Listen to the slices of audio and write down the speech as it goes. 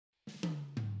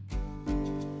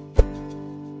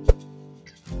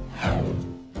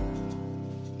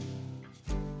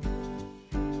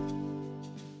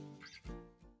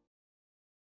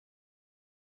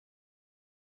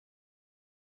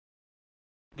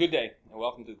Good day, and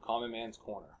welcome to the Common Man's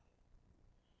Corner.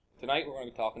 Tonight we're going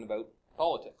to be talking about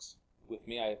politics. With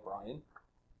me I have Brian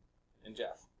and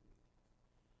Jeff.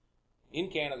 In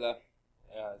Canada,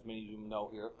 as many of you know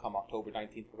here, come October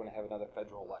 19th we're going to have another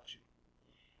federal election.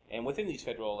 And within these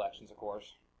federal elections, of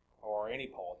course, or any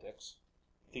politics,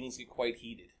 things get quite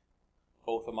heated.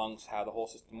 Both amongst how the whole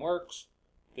system works,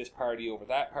 this party over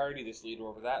that party, this leader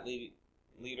over that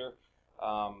leader,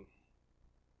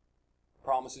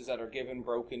 promises that are given,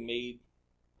 broken, made,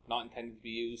 not intended to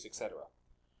be used, etc.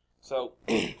 So,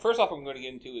 first off, what I'm going to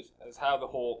get into is how the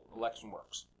whole election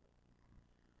works.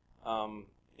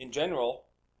 In general,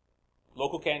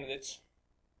 local candidates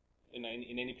in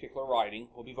any particular riding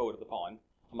will be voted upon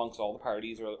amongst all the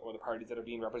parties or the parties that are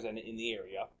being represented in the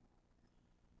area.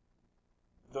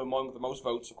 The one with the most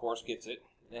votes, of course, gets it,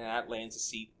 and that lands a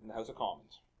seat in the House of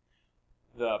Commons.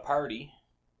 The party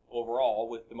overall,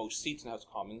 with the most seats in the House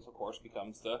of Commons, of course,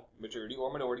 becomes the majority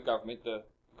or minority government, the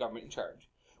government in charge,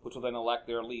 which will then elect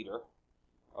their leader,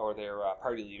 or their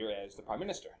party leader, as the Prime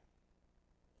Minister.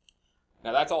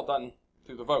 Now, that's all done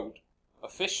through the vote.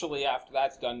 Officially, after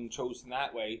that's done and chosen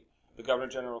that way, the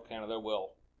Governor-General of Canada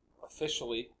will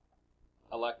officially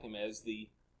elect him as the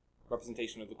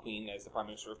representation of the Queen as the Prime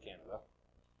Minister of Canada,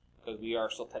 because we are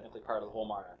still technically part of the whole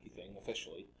monarchy thing,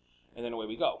 officially, and then away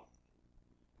we go.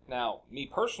 Now, me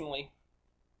personally,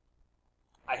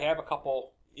 I have a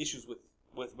couple issues with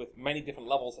many different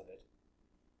levels of it,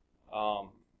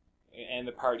 and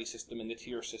the party system and the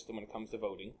tier system when it comes to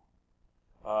voting.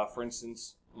 For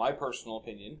instance, my personal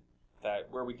opinion,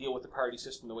 that where we deal with the party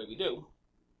system the way we do,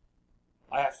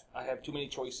 I have too many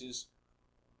choices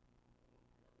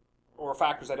or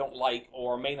factors I don't like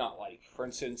or may not like. For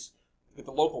instance, with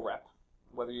the local rep,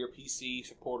 whether you're a PC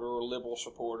supporter or Liberal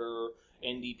supporter,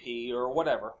 NDP or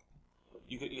whatever,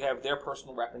 you have their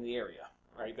personal rep in the area,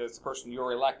 right? That's the person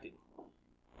you're electing.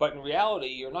 But in reality,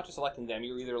 you're not just electing them.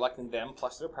 You're either electing them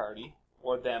plus their party,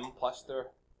 or them plus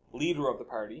their leader of the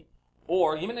party,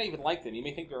 or you may not even like them. You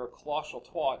may think they're a colossal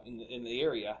twat in the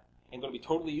area and going to be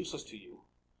totally useless to you,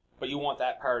 but you want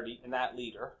that party and that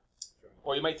leader. Sure.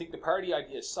 Or you might think the party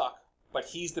ideas suck, but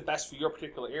he's the best for your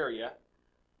particular area.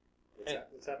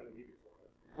 It's happened to me before.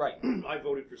 Right. I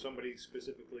voted for somebody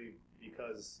specifically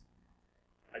because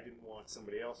I didn't want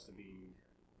somebody else to be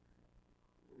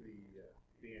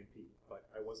the MP, but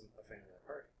I wasn't a fan of that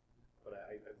party. But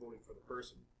I voted for the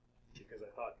person because I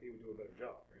thought he would do a better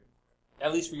job, right?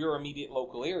 At least for your immediate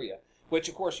local area, which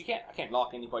of course I can't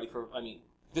knock anybody for. I mean,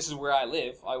 this is where I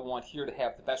live. I want here to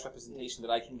have the best representation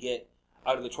that I can get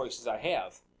out of the choices I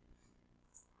have.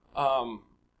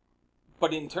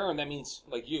 But in turn, that means,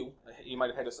 like you might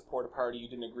have had to support a party you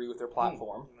didn't agree with their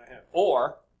platform.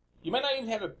 Or you might not even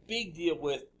have a big deal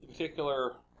with the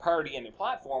particular party and their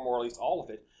platform, or at least all of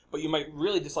it, but you might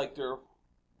really dislike their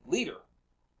leader.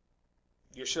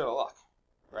 You're shit out of luck,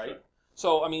 right? Sure.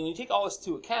 So, I mean, when you take all this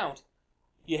into account,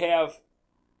 you have,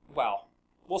 well,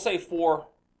 we'll say 4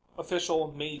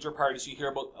 official major parties you hear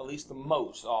about at least the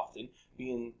most often,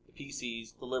 being the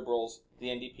PCs, the Liberals, the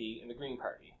NDP, and the Green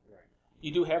Party.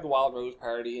 You do have the Wild Rose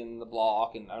Party and the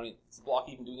Bloc, and I don't know, is the Bloc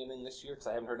even doing anything this year? Because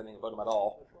I haven't heard anything about them at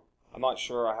all. I'm not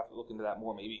sure. I have to look into that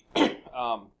more, maybe.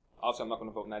 Obviously, I'm not going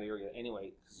to vote in that area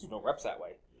anyway, because there's no reps that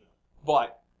way.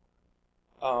 But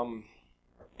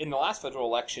in the last federal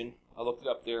election, I looked it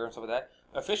up there and stuff like that,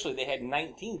 officially they had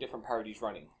 19 different parties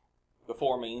running. The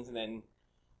 4 mains, and then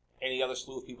any other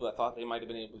slew of people that thought they might have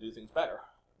been able to do things better.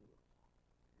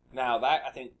 Now, that, I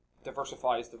think,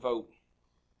 diversifies the vote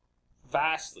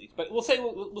vastly, but we'll say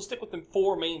we'll stick with the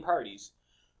 4 main parties.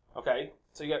 Okay,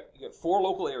 so you got 4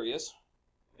 local areas.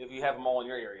 If you have them all in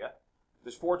your area,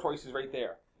 there's 4 choices right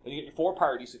there. Then you get your 4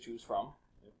 parties to choose from.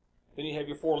 Yep. Then you have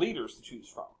your 4 leaders to choose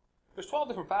from. There's 12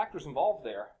 different factors involved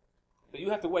there that you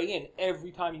have to weigh in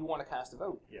every time you want to cast a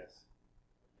vote. Yes,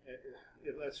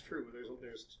 that's true. There's a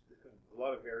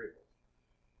lot of variables,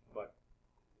 but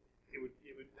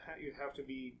you'd have to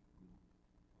be.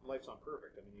 Life's not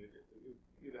perfect. I mean,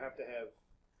 you'd have to have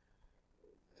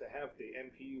the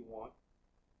MP you want,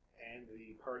 and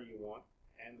the party you want,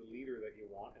 and the leader that you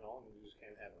want, and all of them. You just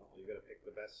can't have it all. You got to pick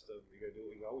the best of. You got to do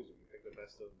what you always do. You pick the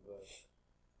best of.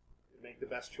 Make the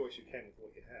best choice you can with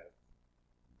what you have,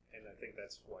 and I think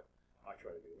that's what I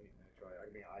try to do.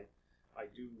 I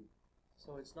do.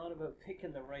 So it's not about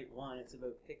picking the right one; it's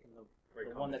about picking the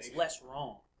one that's combination. less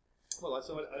wrong. Well, that's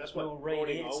what no right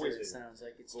voting answer, always it is. sounds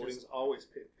like it's Voting's just always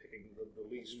picking the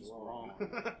least wrong.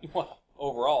 Well,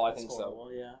 overall, I that's think horrible,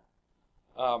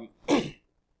 so. Yeah.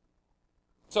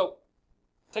 So,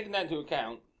 taking that into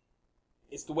account,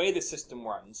 it's the way the system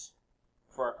runs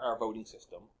for our voting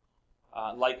system.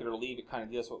 Like it or leave it kind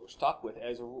of deals with what we're stuck with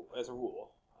as a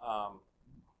rule.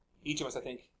 Each of us, I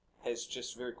think, has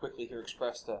just very quickly here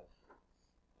expressed a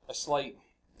slight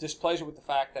displeasure with the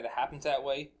fact that it happens that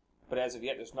way, but as of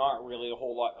yet, there's not really a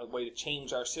whole lot of way to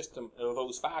change our system of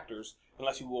those factors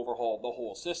unless you overhaul the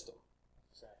whole system.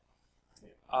 Exactly.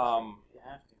 You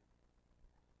have to.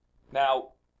 Now,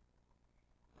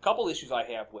 a couple issues I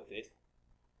have with it,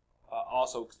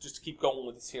 also, just to keep going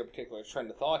with this here particular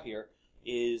trend of thought here,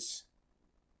 is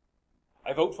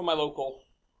I vote for my local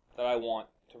that I want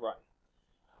to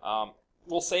run.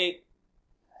 We'll say,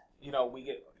 we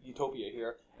get utopia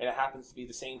here, and it happens to be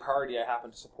the same party I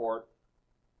happen to support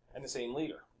and the same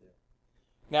leader. Yeah.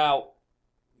 Now,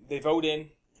 they vote in,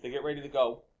 they get ready to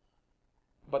go,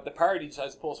 but the party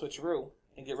decides to pull a switcheroo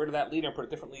and get rid of that leader and put a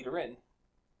different leader in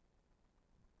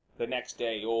the next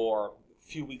day or a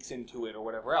few weeks into it or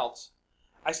whatever else.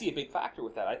 I see a big factor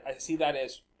with that. I see that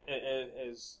as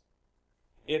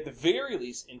at the very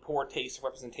least in poor taste of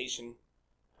representation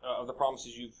of the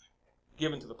promises you've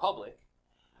given to the public.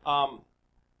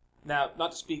 Now,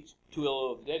 not to speak too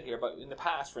ill of the dead here, but in the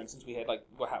past, for instance, we had like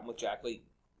what happened with Jack Layton.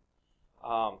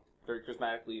 Very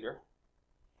charismatic leader,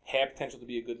 had potential to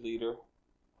be a good leader,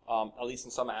 at least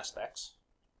in some aspects.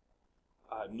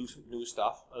 Knew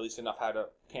stuff, at least enough how to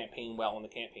campaign well on the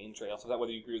campaign trail. So that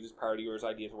whether you agree with his party or his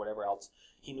ideas or whatever else,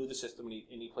 he knew the system and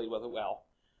he played with it well.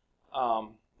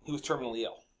 He was terminally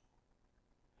ill,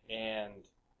 and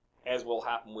as will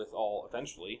happen with all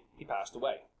eventually, he passed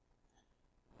away.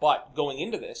 But going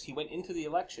into this, he went into the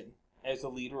election as the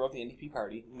leader of the NDP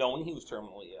party, knowing he was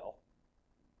terminally ill,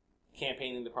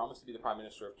 campaigning the promise to be the Prime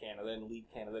Minister of Canada and lead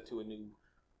Canada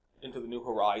into the new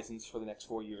horizons for the next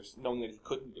 4 years, knowing that he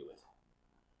couldn't do it.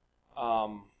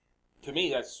 To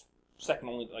me, that's second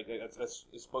only, that's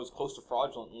I suppose close to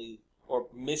fraudulently or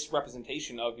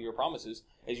misrepresentation of your promises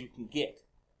as you can get.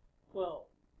 Well,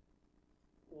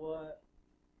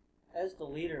 as the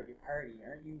leader of your party,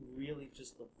 aren't you really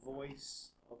just the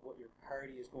voice of what your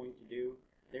party is going to do?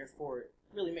 Therefore, it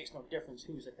really makes no difference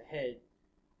who's at the head.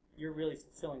 You're really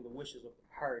fulfilling the wishes of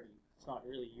the party. It's not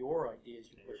really your ideas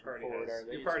you push forward.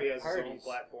 Your party has its own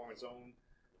platform, its own.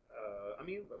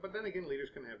 But then again, leaders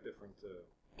can have different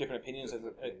opinions. And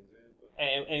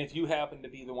if you happen to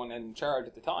be the one in charge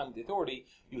at the time, the authority,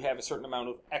 you have a certain amount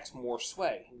of X more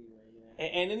sway.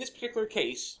 And in this particular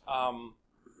case, I'm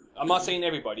not saying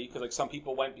everybody, because like some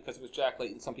people went because it was Jack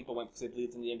Layton, some people went because they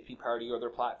believed in the NDP party or their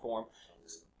platform.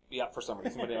 Yeah, for some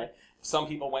reason, but anyway, some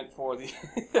people went for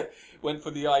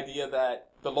the idea that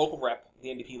the local rep, the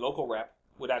NDP local rep,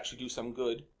 would actually do some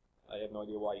good. I have no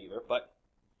idea why either, but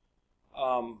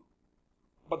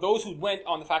those who went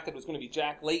on the fact that it was going to be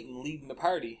Jack Layton leading the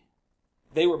party,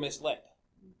 they were misled,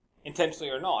 intentionally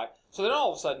or not. So then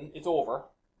all of a sudden, it's over.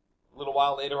 A little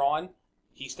while later on,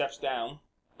 he steps down.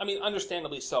 I mean,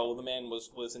 understandably so. The man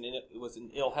was in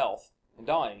ill health and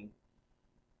dying.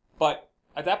 But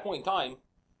at that point in time,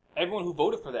 everyone who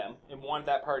voted for them and wanted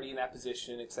that party in that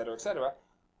position, etc.,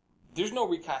 there's no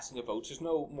recasting of votes. There's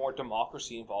no more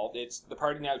democracy involved. It's the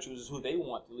party now chooses who they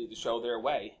want to lead the show their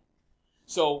way.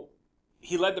 So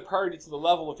he led the party to the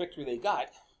level of victory they got,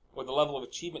 or the level of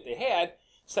achievement they had,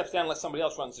 steps down and lets somebody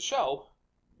else runs the show.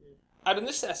 Out of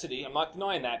necessity, I'm not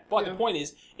denying that, but the point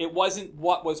is, it wasn't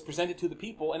what was presented to the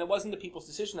people, and it wasn't the people's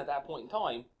decision at that point in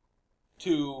time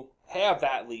to have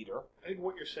that leader. I think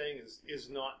what you're saying is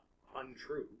not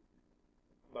untrue,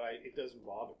 but it doesn't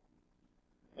bother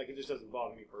me. Like, it just doesn't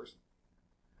bother me personally.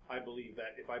 I believe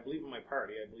that if I believe in my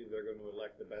party, I believe they're going to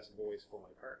elect the best voice for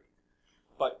my party.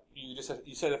 But you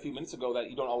said a few minutes ago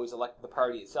that you don't always elect the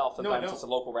party itself. Sometimes it's a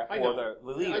local rep or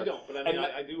the leader. I don't, but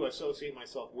I do associate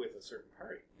myself with a certain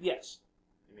party. Yes.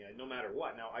 I mean, no matter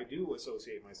what. Now, I do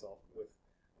associate myself with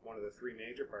one of the three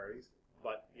major parties,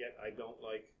 but yet I don't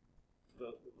like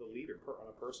the leader on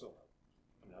a personal level.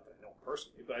 I mean, not that I know him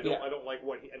personally, but I don't like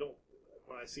what I don't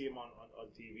when I see him on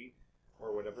TV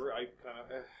or whatever. I kind of,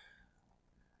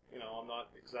 I'm not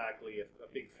exactly a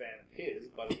big fan of his,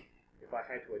 but if I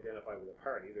had to identify with a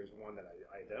party, there's one that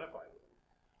I identify with.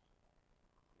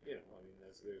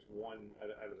 There's one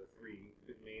out of the three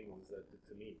main ones that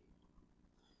to me.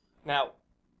 Now,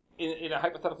 in a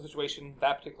hypothetical situation,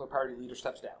 that particular party leader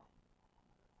steps down.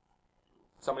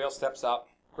 Somebody else steps up.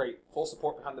 Great. Full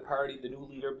support behind the party, the new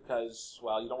leader, because,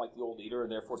 well, you don't like the old leader,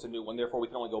 and therefore it's a new one, therefore we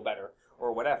can only go better,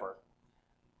 or whatever.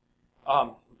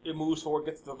 It moves forward,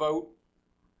 gets the vote.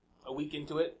 A week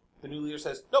into it, the new leader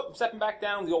says, nope, I'm stepping back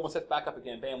down. The old one steps back up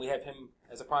again. Bam, we have him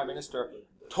as a prime minister.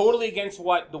 Totally against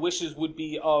what the wishes would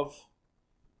be of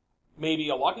maybe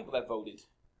a lot of people that voted.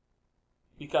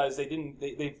 Because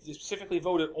they specifically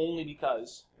voted only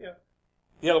because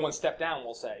the other one stepped down,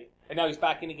 we'll say. And now he's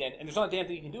back in again, and there's not a damn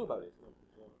thing you can do about it.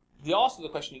 the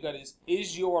question you got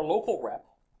is your local rep,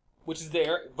 which is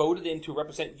there, voted in to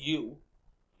represent you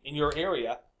in your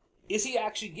area, is he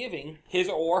actually giving his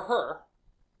or her,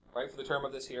 right, for the term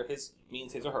of this here, his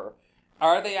means his or her,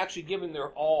 are they actually giving their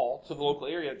all to the local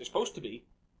area that they're supposed to be?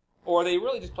 Or are they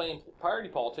really just playing party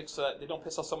politics so that they don't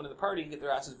piss off someone in the party and get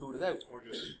their asses booted out? Or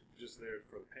just there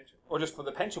for the pension. Or just for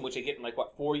the pension, which they get in,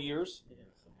 4 years?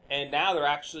 Yeah. And now they're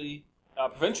actually,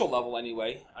 provincial level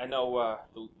anyway, I know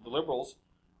the Liberals,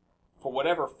 for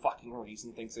whatever fucking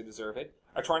reason, thinks they deserve it,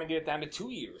 are trying to get it down to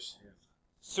 2 years. Yeah.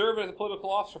 Serve as a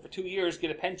political officer for 2 years, get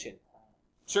a pension.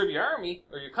 Serve your army,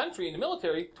 or your country in the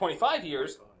military, 25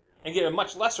 years, and get a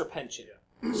much lesser pension.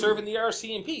 Yeah. Serve in the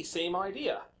RCMP, same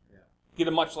idea. Yeah. Get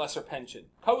a much lesser pension.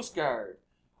 Coast Guard,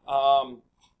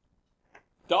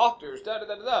 doctors,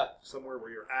 da-da-da-da-da. Somewhere where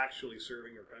you're actually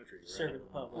serving your country. Right? Serving the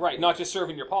public. Right, not just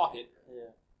serving your pocket. Yeah.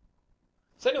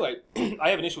 So anyway, I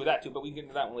have an issue with that too, but we can get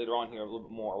into that one later on here a little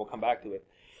bit more. We'll come back to it.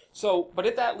 So, but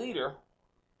if that leader,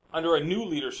 under a new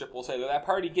leadership, we'll say, that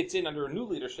party gets in under a new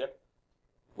leadership,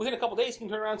 within a couple of days he can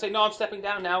turn around and say, no, I'm stepping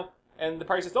down now. And the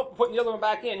party says, nope, we're putting the other one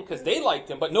back in because they liked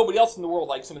him, but nobody else in the world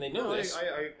likes him and they knew this.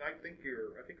 I think you're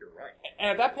right. And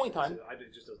at that point in time,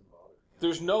 it just doesn't bother.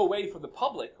 There's no way for the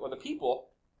public or the people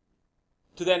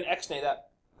to then externate that.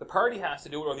 The party has to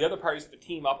do it, or the other parties have to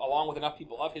team up along with enough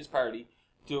people of his party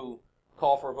to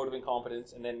call for a vote of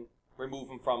incompetence and then remove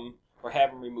him from, or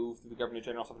have him removed through the Governor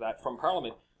General, stuff like that, from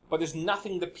Parliament. But there's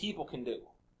nothing the people can do.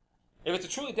 If it's a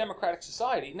truly democratic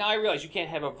society, now I realize you can't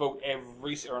have a vote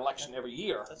or election every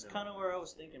year. That's kind of where I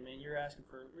was thinking, man. You're asking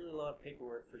for really a lot of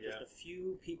paperwork for just a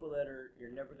few people that you're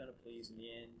never going to please in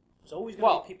the end. There's always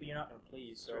going to be people you're not going to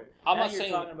please. So I'm now not you're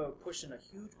saying talking about pushing a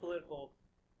huge political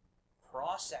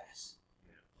process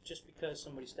just because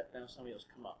somebody stepped down, somebody else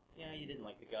come up. Yeah, you didn't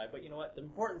like the guy, but you know what? The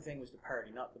important thing was the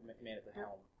party, not the man at the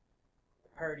helm.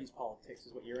 The party's politics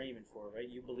is what you're aiming for, right?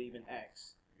 You believe in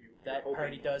X. That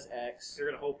party does X. You're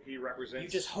going to hope he represents. You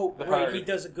just hope he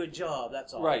does a good job.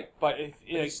 That's all. Right, but if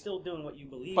he's still doing what you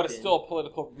believe in. But it's still a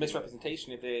political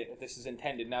misrepresentation if this is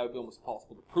intended. Now it would be almost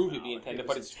impossible to prove it be intended,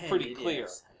 but it's pretty clear.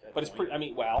 But it's pretty. I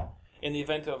mean, well, in the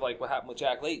event of what happened with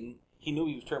Jack Layton, he knew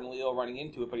he was terminally ill running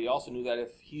into it, but he also knew that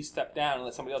if he stepped down and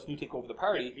let somebody else take over the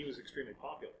party, he was extremely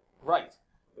popular. Right.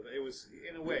 But it was,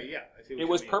 in a way, I see what it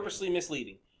was purposely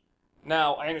misleading.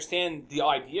 Now I understand the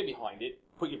idea behind it.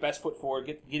 Put your best foot forward,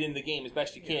 get in the game as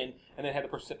best you can, and then have the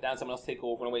person step down, someone else take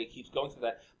over, and away it keeps going through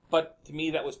that. But to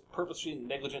me, that was purposely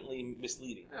negligently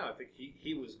misleading. No, I think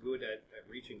he was good at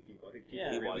reaching people. I think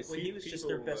he was just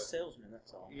their best salesman.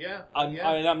 That's all. Yeah,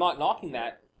 I'm not knocking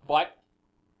that, but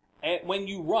when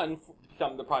you run to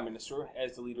become the Prime Minister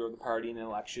as the leader of the party in an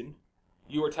election,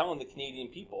 you are telling the Canadian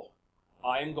people,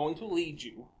 I am going to lead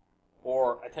you,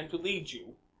 or attempt to lead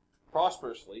you,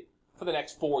 prosperously, for the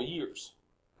next 4 years.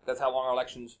 That's how long our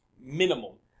elections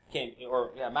maximum can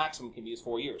be is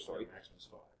 4 years. Sorry, maximum's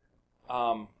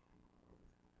 5.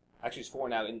 Actually, it's 4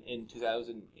 now. In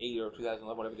 2008 or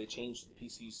 2011, whatever they changed the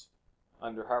PCs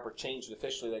under Harper, changed it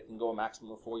officially. They can go a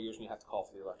maximum of 4 years, and you have to call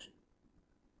for the election.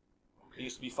 Okay. It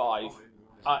used to be 5.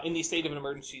 In the state of an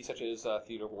emergency, such as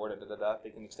theater war,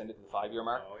 they can extend it to the 5-year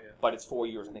mark. Oh, yeah. But it's 4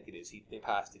 years, I think it is. They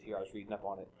passed it here. I was reading up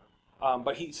on it.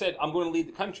 But he said, I'm going to lead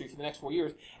the country for the next 4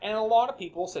 years. And a lot of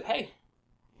people said, hey,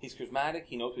 he's charismatic,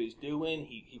 he knows what he's doing,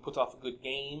 he puts off a good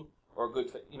game, or a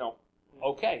good,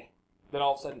 okay. Then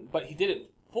all of a sudden, but he did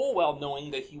it full well knowing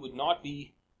that he would not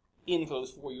be in for those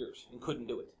 4 years, and couldn't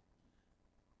do it.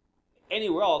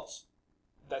 Anywhere else,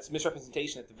 that's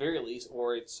misrepresentation at the very least,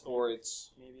 or it's...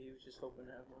 Maybe he was just hoping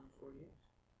to have more than 4 years.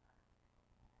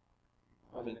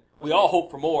 I mean, we all hope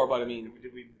for more, but I mean...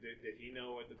 Did he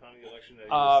know at the time of the election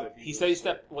that he said he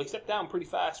stepped down pretty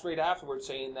fast right afterwards,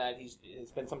 saying that he's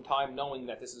spent some time knowing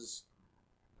that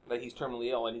that he's terminally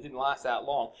ill, and he didn't last that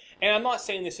long. And I'm not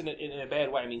saying this in a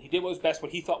bad way. I mean, he did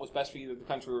what he thought was best for either the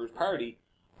country or his party,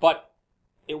 but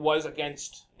it was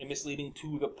against and misleading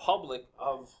to the public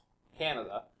of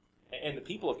Canada and the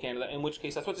people of Canada. In which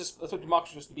case, that's what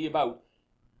democracy was to be about.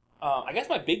 I guess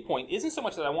my big point isn't so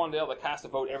much that I want to be able to cast a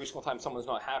vote every single time someone's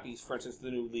not happy, for instance, the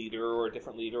new leader or a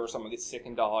different leader or someone gets sick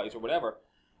and dies or whatever.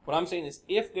 What I'm saying is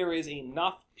if there is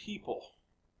enough people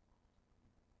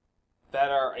that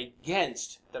are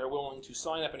willing to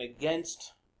sign up and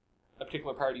against a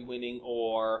particular party winning,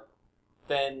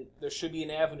 then there should be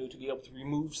an avenue to be able to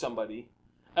remove somebody.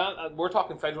 We're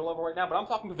talking federal level right now, but I'm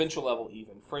talking provincial level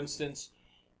even. For instance,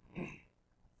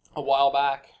 a while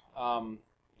back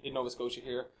in Nova Scotia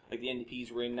here, like the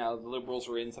NDPs were in now, the Liberals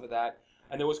were in, stuff like that.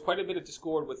 And there was quite a bit of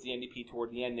discord with the NDP toward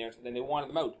the end there, so then they wanted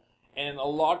them out. And a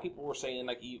lot of people were saying,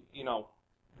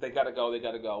 they gotta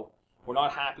go. we're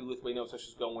not happy with the way Nova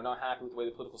Scotia's going, we're not happy with the way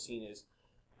the political scene is.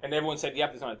 And everyone said,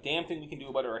 yep, there's not a damn thing we can do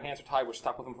about it, our hands are tied, we're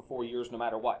stuck with them for 4 years no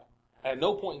matter what. At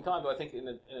no point in time do I think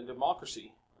in a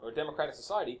democracy or a democratic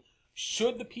society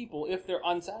should the people, if they're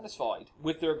unsatisfied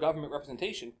with their government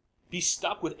representation, be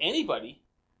stuck with anybody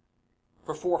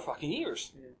for 4 fucking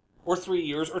years. Yeah. Or 3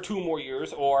 years, or 2 more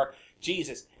years, or,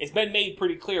 Jesus, it's been made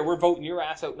pretty clear we're voting your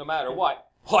ass out no matter what.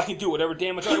 Well, I can do whatever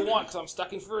damage I want because I'm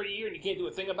stuck in for a year and you can't do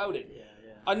a thing about it.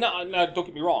 Yeah, yeah. Don't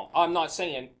get me wrong. I'm not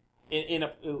saying in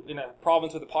a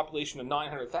province with a population of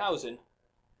 900,000,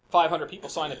 500 people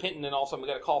sign a petition and all of a sudden we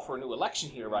got to call for a new election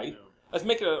here, right? No. Let's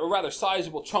make it a rather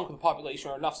sizable chunk of the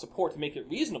population or enough support to make it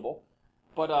reasonable.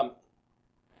 But,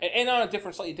 and on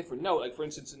a slightly different note, like for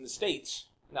instance in the States,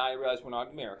 now I realize we're not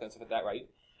in America and stuff like that, right?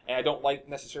 And I don't like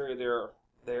necessarily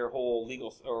their whole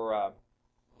legal or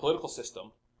political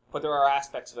system. But there are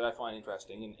aspects of it I find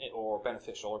interesting or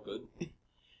beneficial or good.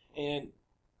 And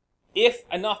if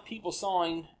enough people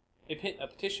sign a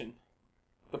petition,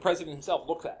 the president himself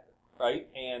looks at it, right?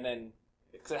 And then,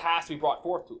 because it has to be brought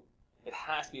forth to him. It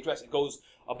has to be addressed. It goes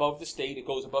above the state. It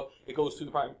goes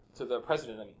to the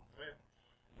president, I mean. Yeah.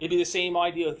 It'd be the same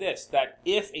idea with this, that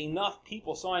if enough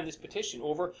people sign this petition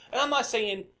over, and I'm not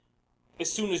saying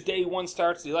as soon as day one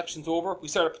starts, the election's over, we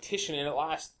start a petition and it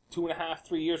lasts 2.5,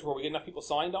 3 years where we get enough people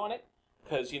signed on it.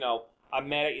 Because, I'm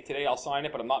mad at you today, I'll sign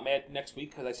it, but I'm not mad next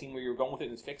week because I seen where you were going with it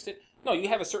and fixed it. No, you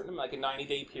have a certain, like a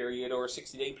 90-day period or a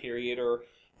 60-day period or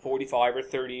 45 or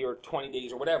 30 or 20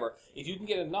 days or whatever. If you can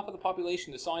get enough of the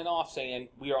population to sign off saying,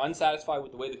 we are unsatisfied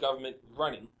with the way the government is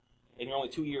running, and you're only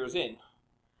 2 years in.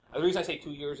 The reason I say 2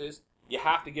 years is, you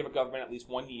have to give a government at least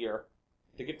 1 year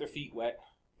to get their feet wet,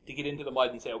 to get into the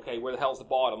mud and say, okay, where the hell's the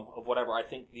bottom of whatever I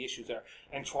think the issues are,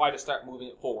 and try to start moving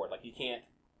it forward. Like, you can't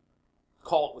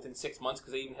call it within 6 months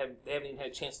because they haven't even had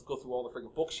a chance to go through all the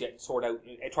freaking books yet and sort out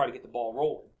and try to get the ball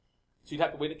rolling. So you'd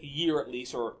have to wait like a year at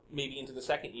least, or maybe into the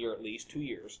second year at least, 2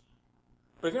 years.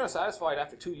 But if you're not satisfied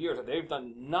after 2 years that they've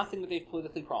done nothing that they've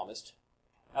politically promised,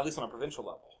 at least on a provincial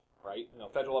level, right?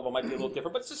 Federal level might be a little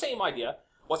different, but it's the same idea.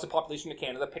 What's the population of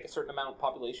Canada? Pick a certain amount of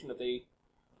population that they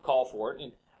call for it,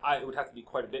 and it would have to be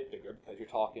quite a bit bigger because you're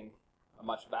talking a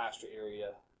much vaster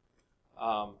area,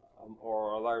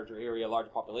 or a larger area, larger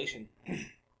population.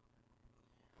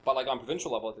 But like on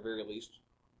provincial level, at the very least,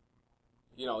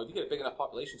 if you get a big enough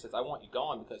population that says, I want you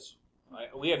gone because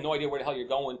we have no idea where the hell you're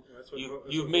going. That's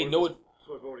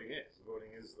what voting is. Voting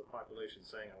is the population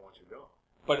saying, I want you gone.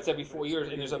 But it's every 4 years,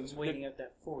 and there's waiting out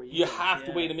that 4 years. You have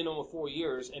to wait a minimum of 4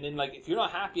 years, and then if you're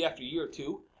not happy after year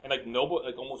 2, and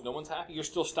almost no one's happy, you're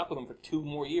still stuck with them for 2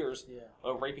 more years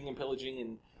of raping and pillaging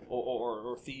and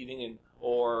or thieving and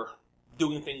or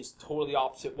doing things totally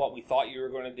opposite what we thought you were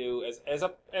going to do as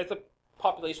a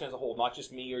population as a whole, not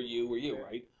just me or you,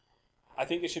 right? I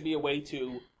think there should be a way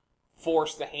to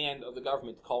force the hand of the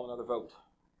government to call another vote.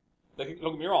 Don't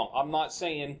get me wrong. I'm not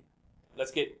saying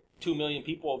let's get 2 million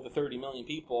people of the 30 million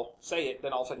people say it,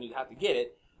 then all of a sudden you have to get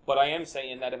it. But I am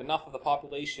saying that if enough of the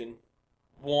population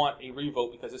want a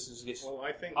revote, because this is just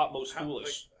utmost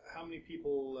foolish. How many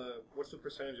people, what's the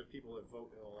percentage of people that vote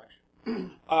in an election?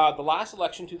 The last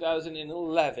election,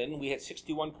 2011, we had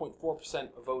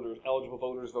 61.4% of eligible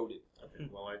voters voted. Okay.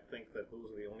 Well, I think that those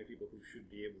are the only people who should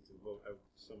be able to vote out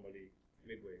somebody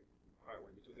midway, partway.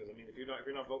 Because if you're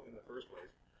not voting in the first place,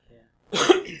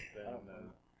 then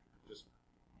just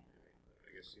I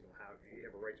guess you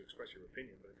have a right to express your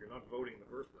opinion. But if you're not voting in the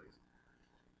first place,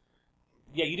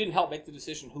 yeah, you didn't help make the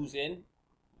decision who's in.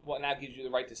 Well, now gives you the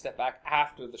right to step back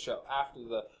after the show,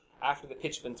 after the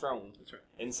pitch has been thrown. That's right.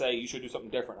 And say you should do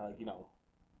something different.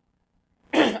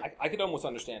 I could almost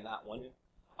understand that one. Yeah.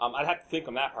 I'd have to think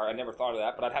on that part. I never thought of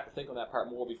that, but I'd have to think on that part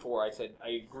more before I said I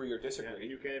agree or disagree. Yeah,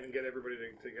 you can't even get everybody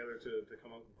together to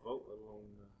come out and vote, let alone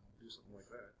do something like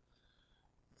that.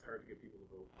 It's hard to get people to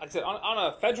vote. Like I said, on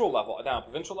a federal level, down a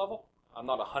provincial level, I'm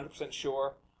not 100%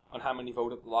 sure on how many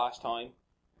voted the last time.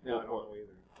 No, I don't know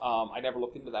either. I never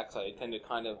looked into that because I tend to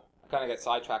kind of get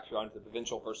sidetracked here onto the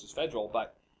provincial versus federal.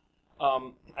 But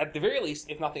at the very least,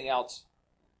 if nothing else,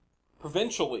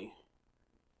 provincially,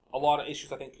 a lot of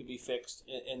issues I think could be fixed,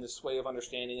 and the sway of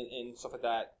understanding and stuff like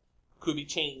that could be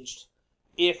changed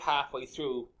if halfway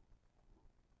through,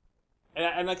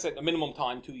 and like I said, a minimum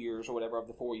time, 2 years or whatever of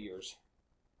the 4 years,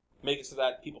 make it so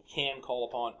that people can call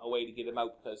upon a way to get them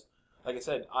out. Because, like I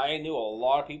said, I knew a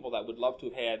lot of people that would love to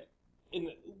have had.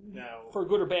 For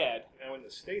good or bad. Now, in the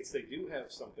States, they do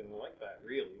have something like that,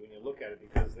 really, when you look at it,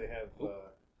 because they have the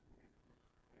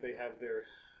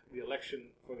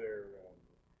election for their,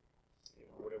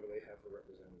 whatever they have for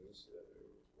representatives.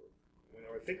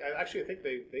 I think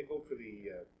they vote for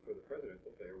the president,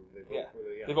 don't they? Or they vote for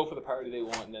the They vote for the party they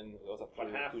want, and then it goes up to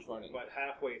who's running. But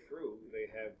halfway through, they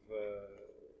have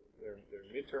their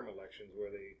midterm elections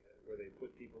where they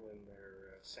put people in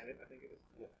their Senate, I think it is,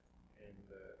 and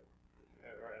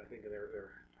or I think in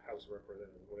their House of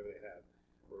Representatives, whatever they have,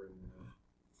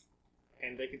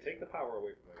 and they can take the power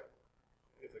away from the government.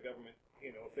 If the government,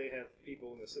 if they have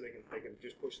people in the city, they can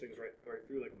just push things right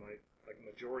through like a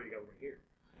majority government here.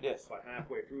 Yes. But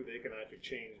halfway through, they can actually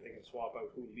change. They can swap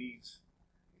out who leads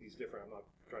these different. I'm not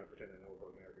trying to pretend I know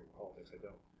about American politics. I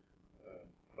don't.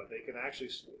 But they can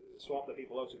actually swap the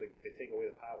people out so they take away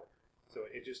the power. So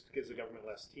it just gives the government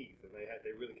less teeth, and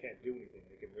they really can't do anything.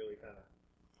 They can really kind of.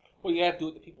 Well, you have to do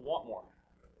what the people want more.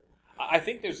 I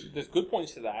think there's good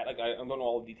points to that. Like I'm going to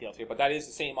all the details here, but that is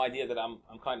the same idea that I'm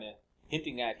kind of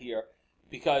hinting at here,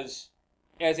 because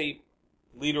as a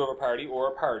leader of a party,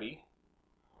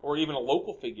 or even a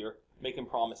local figure making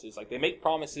promises, like they make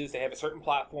promises, they have a certain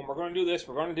platform. We're going to do this.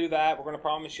 We're going to do that. We're going to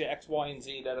promise you X, Y, and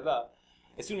Z. Da da da.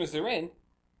 As soon as they're in,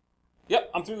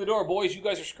 yep, I'm through the door, boys. You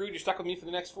guys are screwed. You're stuck with me for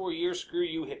the next 4 years. Screw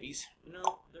you, hippies.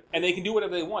 And they can do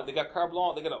whatever they want. They got carte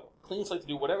blanche. They got a clean slate to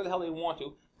do whatever the hell they want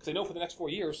to, because they know for the next 4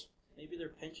 years. Maybe their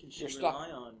pension should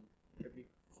rely on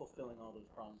fulfilling all those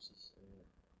promises.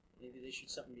 Maybe they should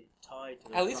something be tied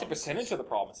to. At least a percentage of the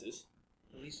promises.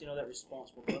 At least that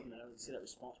responsible government. I would see that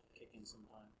responsible kick in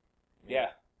sometime. Yeah.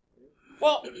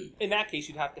 Well, in that case,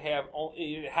 it'd have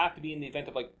to be in the event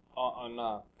of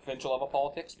on provincial level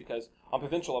politics, because on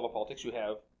provincial level politics you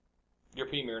have your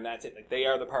premier and that's it. Like they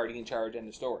are the party in charge, end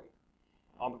of story.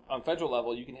 On federal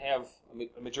level, you can have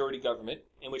a majority government,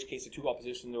 in which case the two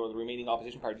opposition or the remaining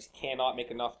opposition parties cannot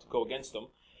make enough to go against them.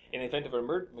 In the event of a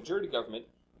majority government,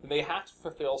 then they have to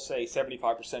fulfill, say,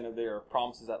 75% of their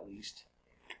promises at least.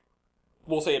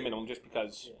 We'll say a minimum, just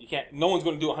because you can't. No one's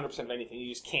going to do 100% of anything. You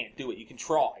just can't do it. You can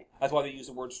try. That's why they use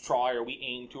the words try, or we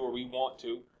aim to, or we want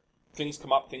to. Things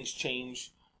come up, things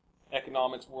change.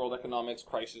 Economics, world economics,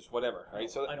 crisis, whatever. Right?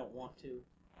 So I don't want to.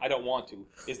 I don't want to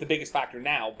is the biggest factor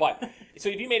now. But so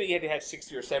if you made it, you had to have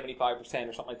 60 or 75% or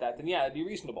something like that. Then yeah, it'd be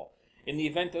reasonable. In the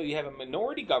event though you have a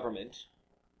minority government,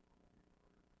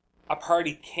 a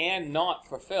party cannot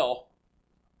fulfill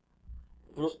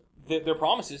their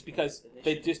promises because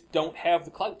they just don't have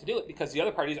the clout to do it. Because the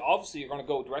other parties obviously are going to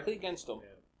go directly against them. Yeah.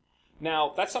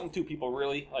 Now that's something too. People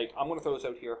really like. I'm going to throw this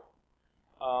out here.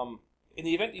 In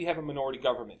the event that you have a minority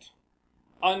government,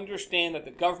 understand that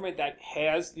the government that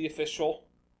has the official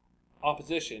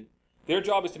opposition, their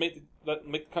job is to make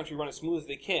the country run as smooth as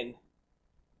they can,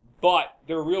 but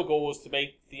their real goal is to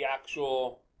make the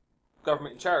actual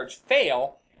government in charge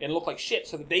fail and look like shit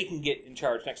so that they can get in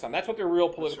charge next time. That's what their real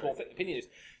political opinion is.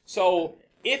 So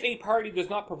if a party does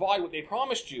not provide what they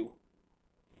promised you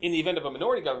in the event of a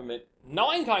minority government,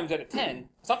 9 times out of 10,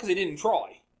 it's not because they didn't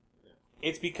try.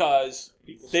 It's because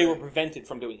they were prevented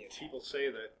from doing it. People say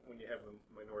that when you have a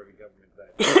minority government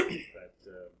that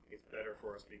it's better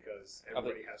for us because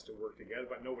everybody has to work together,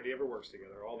 but nobody ever works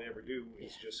together. All they ever do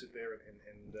is just sit there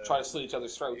and try to slit each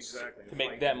other's throats to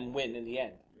make them win in the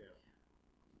end. Yeah.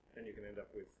 Then you can end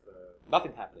up with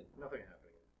nothing happening. Nothing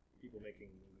happening. People making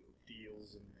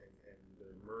deals and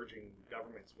merging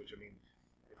governments, which I mean,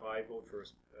 if I vote for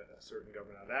a certain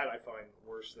government, now that I find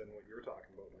worse than what you're talking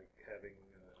about, like having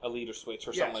a leader switch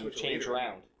or someone change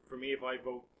around. For me, if I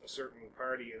vote a certain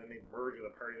party and then they merge with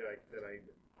a party that I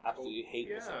absolutely hate,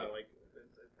 like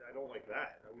I don't like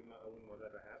that. I wouldn't want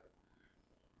that to happen.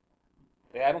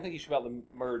 Yeah, I don't think you should be able to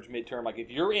merge midterm. Like if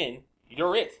you're in,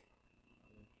 you're it.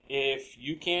 If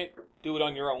you can't do it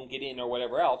on your own, get in or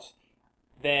whatever else,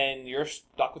 then you're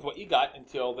stuck with what you got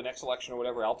until the next election or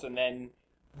whatever else, and then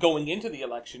going into the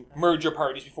election, merge your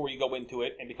parties before you go into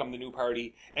it and become the new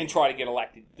party and try to get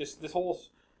elected. This whole.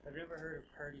 Have you ever heard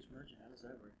of parties merging? How does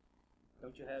that work?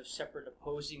 Don't you have separate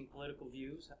opposing political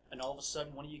views, and all of a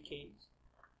sudden one of you caves?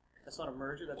 That's not a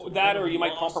merger. That's that, or you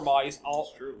might compromise.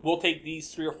 We'll take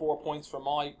these 3 or 4 points from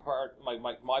my part,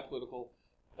 my political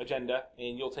agenda,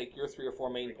 and you'll take your 3 or 4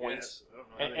 main points,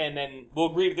 and then we'll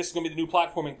agree that this is going to be the new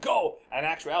platform and go. And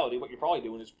in actuality, what you're probably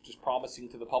doing is just promising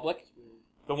to the public.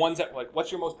 The ones that, like,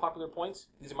 what's your most popular points?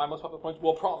 These are my most popular points.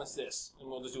 We'll promise this, and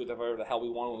we'll just do whatever the hell we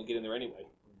want when we get in there anyway.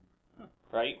 Huh.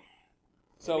 Right?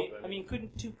 So, I mean,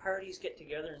 couldn't two parties get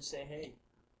together and say, hey,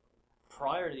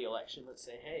 prior to the election, let's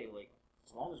say, hey, like,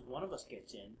 as long as one of us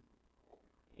gets in,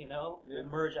 we'll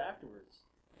merge afterwards.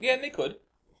 Yeah, and they could.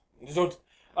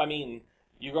 I mean,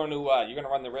 you're going to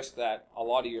run the risk that a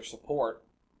lot of your support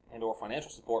and or financial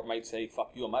support might say,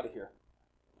 fuck you, I'm out of here.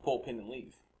 Pull pin and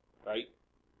leave. Right?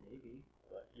 Maybe.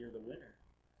 You're the winner,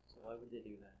 so why would they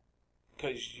do that?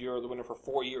 Because you're the winner for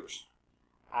 4 years.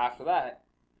 After that,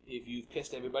 if you've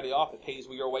pissed everybody off that pays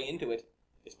your way into it,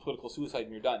 it's political suicide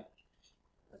and you're done.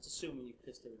 That's assuming you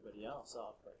pissed everybody else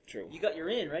off. But True. You got your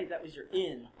in, right? That was your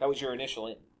in. That was your initial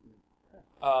in.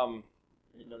 I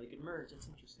didn't know they could merge. That's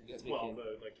interesting. Yes, Well,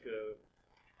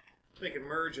 they can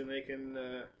merge and they can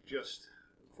just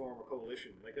form a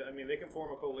coalition. They can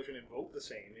form a coalition and vote the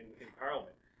same in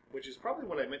Parliament, which is probably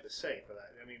what I meant to say for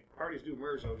that. I mean, parties do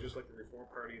merge, though, just like the Reform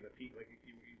Party and the like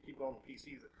you keep calling the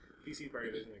PCs. The PC party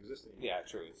doesn't exist anymore. Yeah,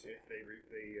 true.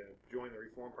 They joined the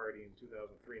Reform Party in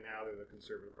 2003. Now they're the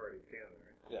Conservative Party of Canada,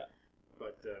 right? Yeah.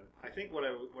 But I think what I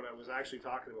was actually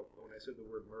talking about when I said the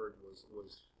word merge was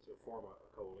to form a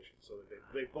coalition, so that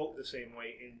they vote the same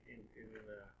way in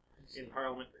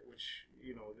Parliament, which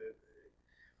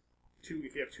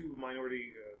if you have two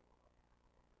minority,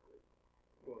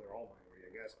 well, they're all minority,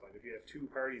 I guess, but if you have two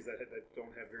parties that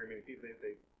don't have very many people,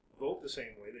 they vote the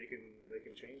same way, they can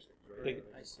change things. Right?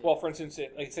 Well, for instance,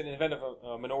 like I said, in the event of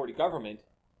a minority government,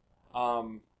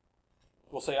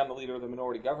 we'll say I'm the leader of the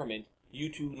minority government. You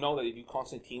two know that if you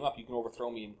constantly team up, you can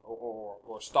overthrow me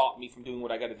or stop me from doing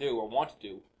what I got to do or want to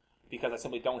do, because I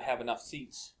simply don't have enough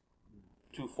seats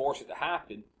to force it to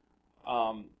happen.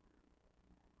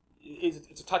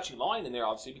 It's a touchy line in there,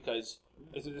 obviously, because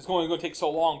it's going to take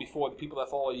so long before the people that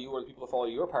follow you or the people that follow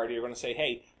your party are going to say,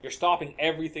 hey, you're stopping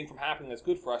everything from happening that's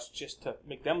good for us just to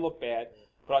make them look bad.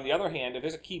 But on the other hand, if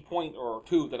there's a key point or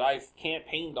two that I've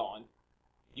campaigned on,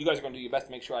 you guys are going to do your best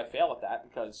to make sure I fail at that,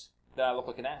 because then I look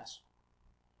like an ass.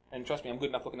 And trust me, I'm good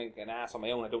enough looking like an ass on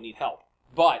my own. I don't need help.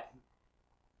 But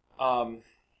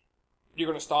you're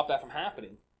going to stop that from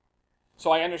happening.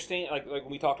 So I understand, like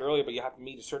when we talked earlier, but you have to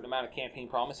meet a certain amount of campaign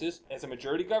promises. As a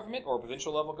majority government or a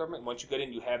provincial level government, once you get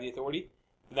in, you have the authority.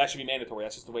 Then that should be mandatory.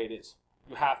 That's just the way it is.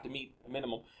 You have to meet a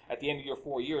minimum. At the end of your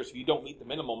 4 years, if you don't meet the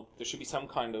minimum, there should be some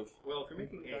kind of... Well, if you're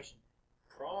making a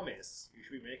promise, you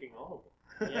should be making all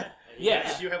of them. Yeah.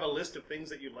 Yes. If you have a list of things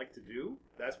that you'd like to do,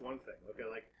 that's one thing. Okay,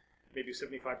 like maybe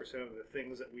 75% of the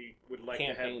things that we would like to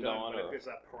have done. But if it's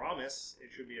a promise,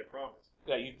 it should be a promise.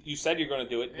 Yeah, you said you're going to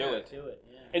do it, do it. Do it,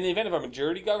 yeah. In the event of a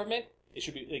majority government, it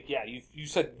should be, like, yeah, you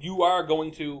said you are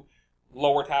going to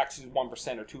lower taxes 1% or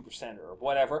 2% or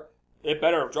whatever. It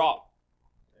better drop.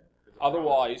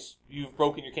 Otherwise, you've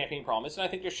broken your campaign promise, and I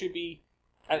think there should be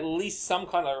at least some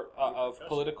kind of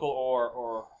political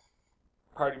or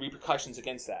party repercussions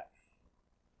against that.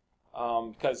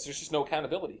 Because there's just no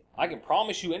accountability. I can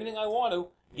promise you anything I want to,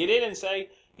 get in and say,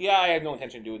 yeah, I had no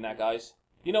intention of doing that, guys.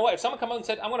 You know what? If someone come out and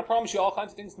said, I'm going to promise you all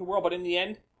kinds of things in the world, but in the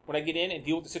end, when I get in and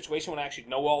deal with the situation, when I actually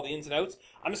know all the ins and outs,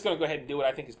 I'm just going to go ahead and do what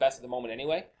I think is best at the moment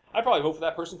anyway. I'd probably vote for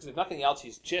that person, because if nothing else,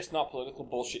 he's just not political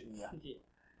bullshitting you. Yeah.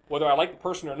 Whether I like the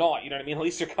person or not, you know what I mean? At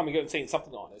least they're coming out and saying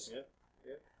something honest. Yeah.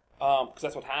 Because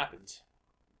that's what happens.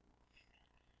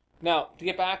 Now, to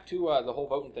get back to the whole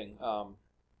voting thing,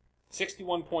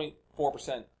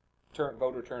 61.4%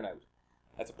 voter turnout.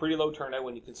 That's a pretty low turnout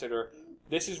when you consider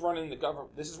this is running the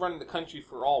government. This is running the country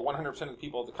for all 100% of the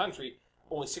people of the country.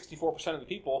 Only 64% of the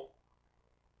people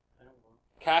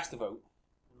cast a vote.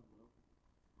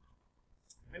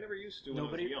 I never used to when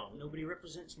I was young. Nobody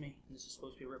represents me. This is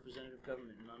supposed to be a representative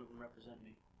government, and none of them represent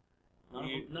me.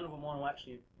 None of them want to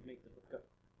actually make the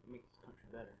country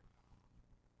better.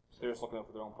 So they're just looking out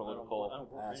for their own political I don't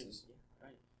vote for asses. yeah,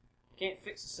 right. You can't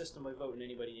fix the system by voting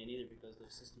anybody in either, because the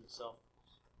system itself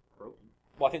is broken.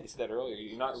 Well, I think they said that earlier.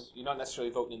 You're not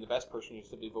necessarily voting in the best person. You're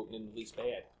simply voting in the least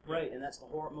bad. Right, and that's the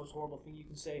most horrible thing you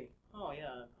can say. Oh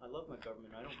yeah, I love my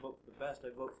government. I don't vote for the best. I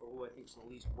vote for who I think is the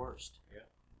least worst. Yeah.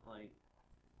 Like.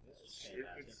 It's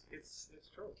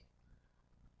true.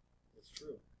 It's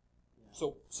true. Yeah.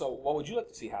 So what would you like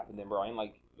to see happen then, Brian?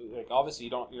 Like obviously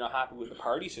you're not happy with the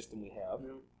party system we have.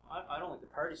 No, I don't like the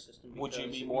party system. Would you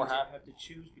because be it more means happy? I have to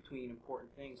choose between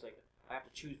important things. Like I have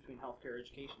to choose between healthcare,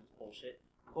 education. It's bullshit.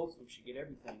 Both of them should get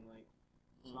everything. Like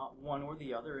it's not one or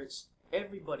the other. It's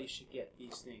everybody should get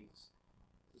these things.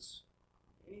 It's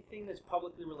anything that's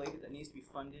publicly related that needs to be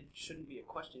funded shouldn't be a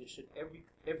question. It should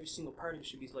every single party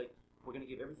should be like, we're going to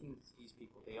give everything to these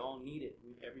people. They all need it.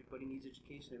 Everybody needs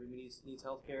education. Everybody needs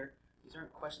health care. These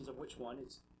aren't questions of which one.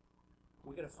 It's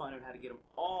we got to find out how to get them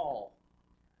all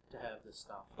to have this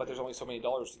stuff. But there's only so many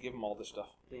dollars to give them all this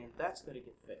stuff. Then that's got to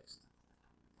get fixed.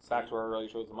 Back to where I really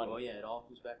chose the money. Oh yeah, it all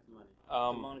comes back to money.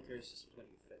 The monetary system's got to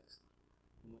get fixed.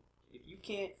 If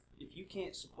you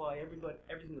can't supply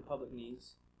everything the public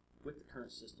needs with the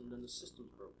current system, then the system's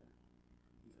broken.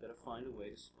 You've got to find a way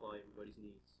to supply everybody's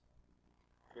needs.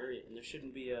 Period. And there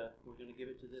shouldn't be we're going to give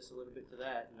it to this, a little bit to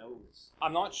that. No,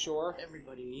 I'm not sure.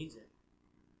 Everybody needs it.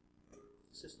 The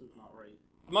system's not right.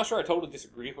 I'm not sure I totally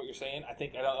disagree with what you're saying. I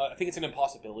think it's an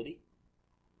impossibility.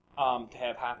 to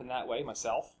have happen that way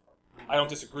myself. I don't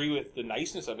disagree with the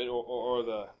niceness of it or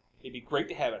the it'd be great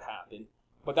to have it happen.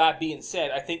 But that being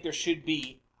said, I think there should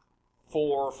be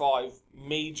 4 or 5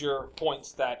 major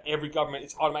points that every government,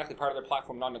 it's automatically part of their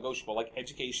platform, non-negotiable, like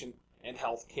education and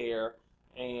healthcare,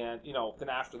 and then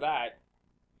after that,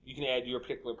 you can add your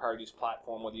particular party's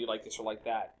platform, whether you like this or like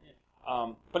that.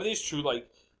 Yeah. But it is true, like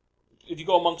if you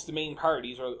go amongst the main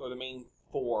parties or the main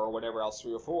 4 or whatever else,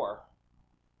 3 or 4,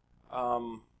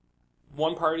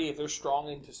 one party, if they're strong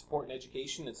into supporting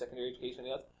education and secondary education,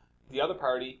 the other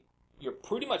party, you're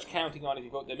pretty much counting on, if you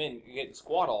vote them in, you're getting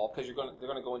squat all because they're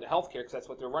going to go into healthcare because that's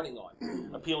what they're running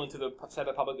on, appealing to the set of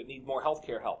the public that need more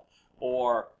healthcare help,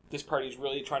 or this party is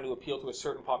really trying to appeal to a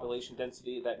certain population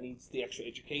density that needs the extra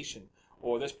education,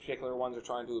 or this particular ones are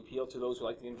trying to appeal to those who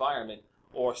like the environment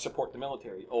or support the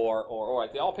military, or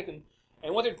like they all picking,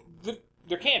 and what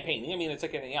they're campaigning. I mean, it's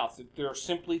like anything else. They're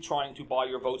simply trying to buy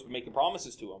your votes by making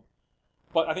promises to them.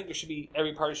 But I think there should be,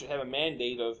 every party should have a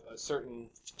mandate of a certain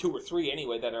 2 or 3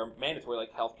 anyway that are mandatory,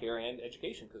 like healthcare and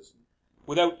education. Because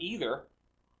without either,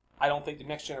 I don't think the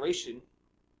next generation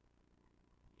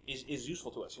is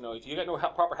useful to us. If you got no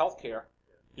proper healthcare,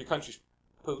 your country's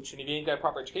pooched, and if you ain't got a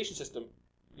proper education system,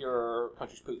 your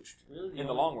country's pooched. Really, in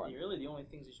the long run. Really, the only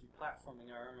things that should be platforming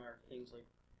are things like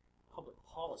public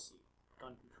policy,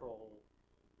 gun control,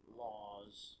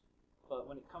 laws. But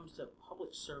when it comes to public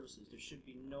services, there should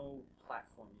be no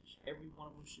platform. Every one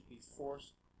of them should be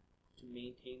forced to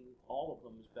maintain all of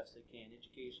them as best they can.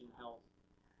 Education, health,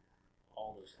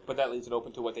 all those things. But that leaves it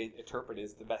open to what they interpret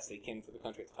as the best they can for the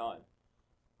country at the time.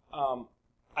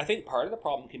 I think part of the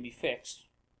problem can be fixed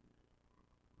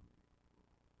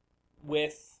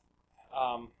with,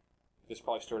 this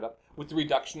probably stirred up, with the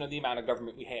reduction of the amount of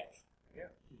government we have. Yeah.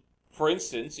 For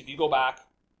instance, if you go back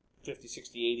 50,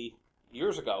 60, 80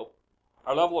 years ago,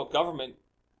 our level of government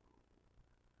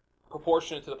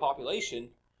proportionate to the population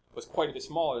was quite a bit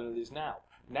smaller than it is now.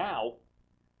 Now,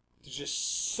 there's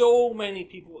just so many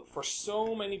people for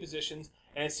so many positions,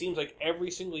 and it seems like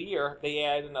every single year they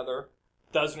add another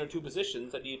 1 or 2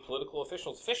 positions that need political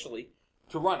officials officially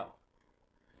to run them.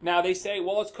 Now they say,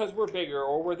 well, it's because we're bigger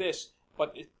or we're this,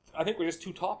 but I think we're just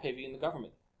too top-heavy in the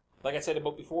government. Like I said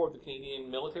about before, the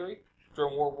Canadian military,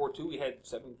 during World War II, we had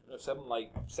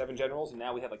seven generals, and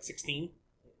now we have like 16.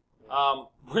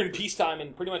 We're in peacetime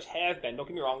and pretty much have been. Don't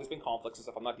get me wrong, there's been conflicts and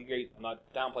stuff. I'm not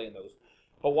downplaying those.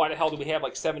 But why the hell do we have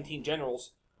like 17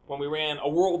 generals when we ran a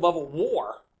world-level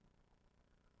war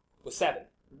with 7?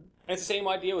 And it's the same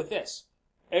idea with this.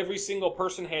 Every single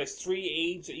person has 3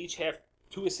 aides that each have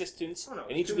 2 assistants,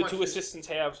 and each of the 2 assistants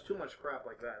have too much crap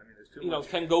like that. I mean, there's too much.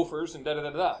 10 gophers and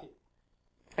da-da-da-da.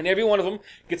 And every one of them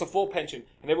gets a full pension,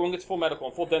 and everyone gets full medical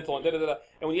and full dental and da-da-da-da.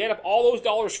 And when you add up all those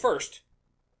dollars first,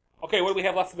 okay, what do we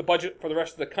have left for the budget for the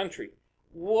rest of the country?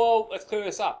 Whoa, let's clear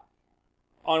this up.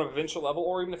 On a provincial level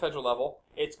or even a federal level,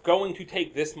 it's going to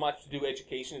take this much to do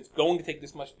education. It's going to take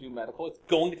this much to do medical. It's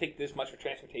going to take this much for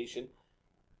transportation.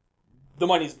 The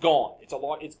money's gone. It's a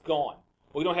lot. It's gone.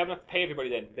 Well, we don't have enough to pay everybody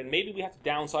then. Then maybe we have to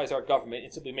downsize our government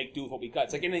and simply make do with what we got.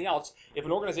 It's like anything else. If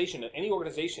an organization, any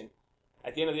organization,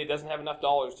 at the end of the day doesn't have enough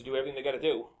dollars to do everything they got to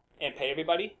do and pay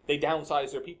everybody, they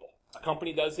downsize their people. A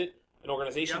company does it. An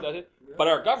organization does it. Yeah. But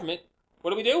our government,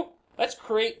 what do? Let's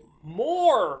create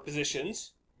more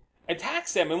positions and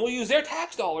tax them, and we'll use their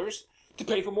tax dollars to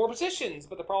pay for more positions.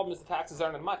 But the problem is the taxes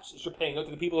aren't as much as you're paying out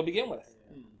to the people to begin with.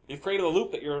 Yeah. You've created a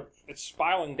loop that it's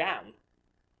spiraling down.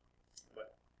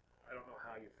 But I don't know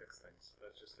how you fix things.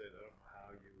 That's just it. I don't know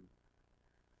how you...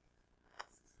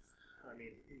 I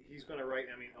mean, he's going to write...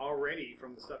 I mean, already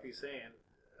from the stuff he's saying,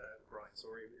 Brian,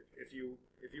 sorry, if you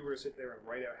were to sit there and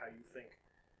write out how you think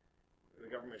the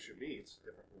government should be, it's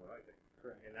different from what I think.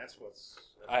 Correct. And that's what's...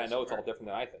 I know it's all different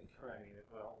than I think. Right. I mean,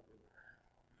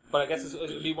 but I guess it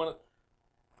would be one of...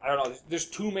 I don't know. There's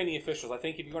too many officials. I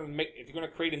think if you're going to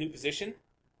create a new position,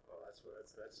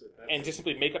 that's it. And just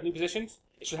simply make up new positions,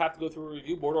 it should have to go through a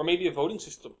review board or maybe a voting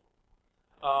system.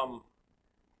 And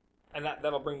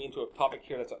that'll bring me into a topic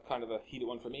here that's kind of a heated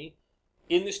one for me.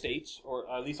 In the States, or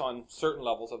at least on certain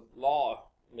levels of law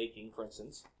making, for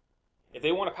instance, if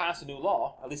they want to pass a new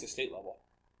law, at least at state level,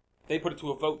 they put it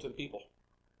to a vote to the people.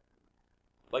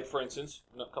 Like, for instance,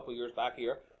 a couple of years back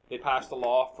here, they passed a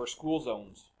law for school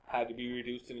zones had to be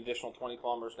reduced to an additional 20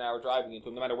 kilometers an hour driving into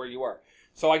them, no matter where you are.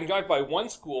 So I can drive by one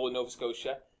school in Nova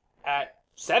Scotia at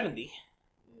 70,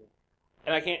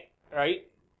 and I can't, right?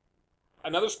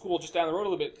 Another school just down the road a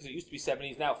little bit, because it used to be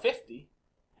 70, is now 50,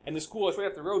 and the school that's right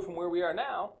up the road from where we are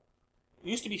now, it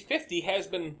used to be 50, has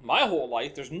been my whole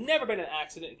life. There's never been an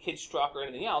accident, a kid struck, or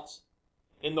anything else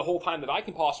in the whole time that I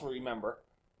can possibly remember,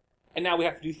 and now we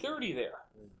have to do 30 there.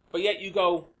 But yet you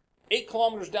go, 8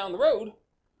 kilometers down the road,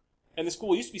 and the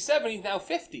school used to be 70, now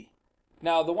 50.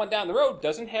 Now, the one down the road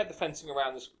doesn't have the fencing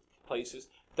around the places,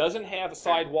 doesn't have a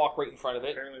sidewalk right in front of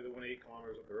it. Apparently, the one 8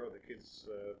 kilometers up the road, the kids,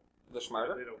 they're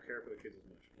smarter. They don't care for the kids as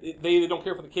much. They don't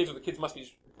care for the kids, or the kids must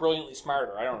be brilliantly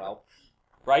smarter. I don't know.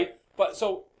 Right? But,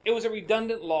 so, it was a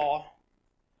redundant law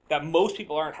that most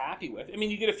people aren't happy with. I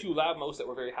mean, you get a few loudmouths that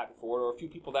were very happy for it, or a few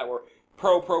people that were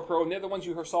pro, and they're the ones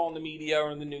you saw on the media or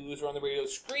in the news or on the radio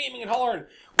screaming and hollering,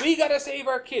 we gotta save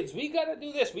our kids, we gotta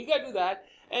do this, we gotta do that.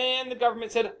 And the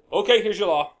government said, okay, here's your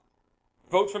law.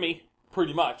 Vote for me,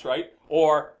 pretty much, right?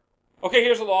 Or, okay,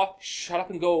 here's the law, shut up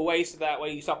and go away so that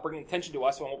way you stop bringing attention to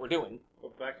us on what we're doing.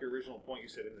 Well, back to your original point, you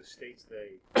said in the States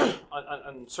they...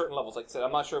 on certain levels, like I said,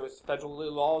 I'm not sure if it's federal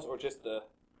laws or just the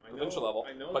provincial level,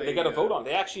 but they got to vote on.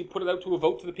 They actually put it out to a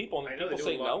vote to the people, and the people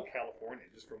say no. In California,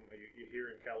 just from you hear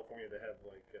in California, they have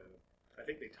like I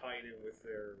think they tie it in with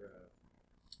their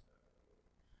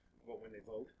when they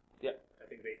vote. Yeah. I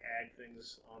think they add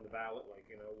things on the ballot, like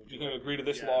you can agree to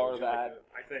this law or that.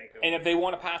 I think. And if they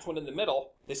want to pass one in the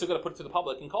middle, they still got to put it to the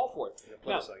public and call for it. A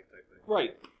plebiscite type thing.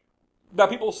 Right. Now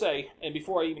people say, and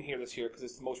before I even hear this here, because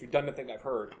it's the most redundant thing I've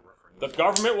heard, the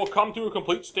government will come to a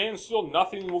complete standstill.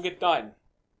 Nothing will get done.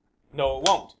 No, it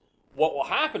won't. What will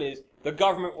happen is the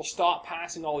government will stop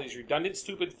passing all these redundant,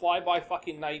 stupid,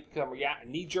 fly-by-fucking-night,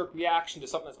 knee-jerk reaction to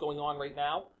something that's going on right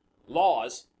now,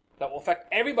 laws that will affect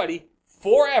everybody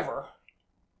forever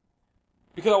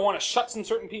because I want to shut some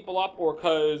certain people up, or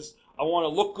because I want to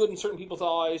look good in certain people's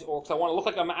eyes, or because I want to look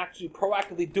like I'm actually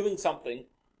proactively doing something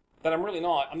that I'm really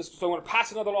not. So I want to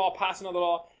pass another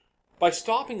law. By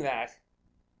stopping that,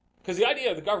 because the idea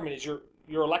of the government is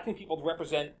you're electing people to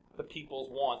represent the people's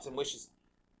wants and wishes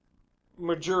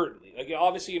majority. Like,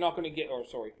 obviously, you're not going to get...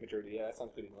 majority. Yeah, that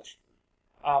sounds good English.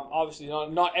 Obviously,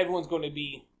 not everyone's going to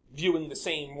be viewing the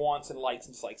same wants and likes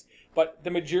and dislikes. But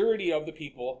the majority of the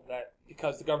people, that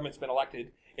because the government's been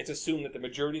elected, it's assumed that the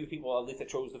majority of the people, at least that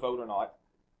chose to vote or not,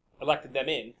 elected them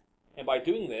in. And by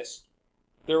doing this,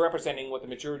 they're representing what the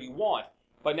majority want.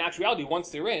 But in actuality, once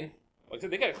they're in, like I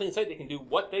said, they got a clean slate. They can do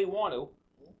what they want to.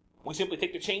 We simply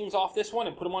take the chains off this one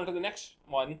and put them onto the next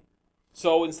one.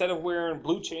 So instead of wearing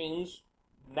blue chains,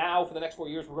 now for the next 4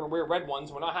 years we're going to wear red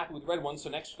ones. We're not happy with red ones, so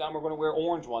next time we're going to wear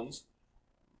orange ones.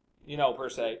 Per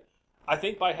se. I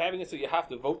think by having it so you have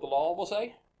to vote the law, we'll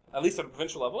say, at least at a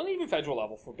provincial level and even federal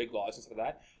level for big laws and stuff like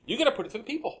that, you got to put it to the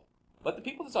people. Let the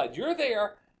people decide. You're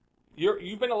there.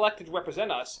 You've been elected to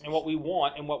represent us and what we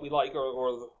want and what we like,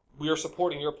 or we are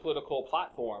supporting your political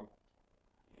platform.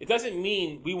 It doesn't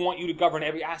mean we want you to govern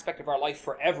every aspect of our life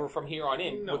forever from here on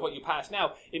in with what you pass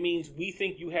now. It means we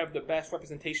think you have the best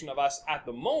representation of us at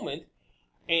the moment,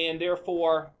 and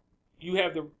therefore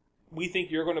we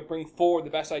think you're going to bring forward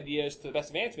the best ideas to the best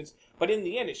advancements. But in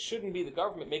the end, it shouldn't be the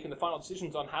government making the final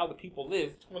decisions on how the people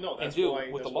live and do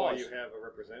with the laws. That's why you have a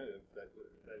representative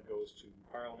that goes to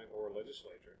Parliament or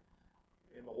legislature.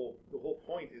 And the whole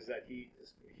point is that he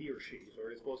or she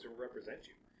is supposed to represent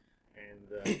you.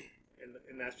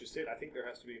 And that's just it. I think there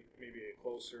has to be maybe a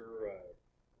closer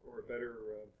or a better,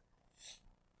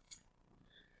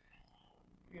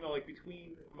 like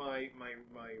between my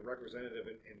representative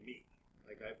and me.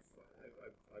 Like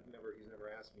he's never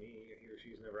asked me, he or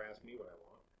she's never asked me what I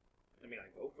want. I mean, I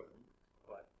vote for them,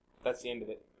 but that's the end of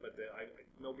it. But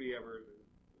nobody ever,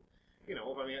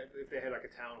 if they had like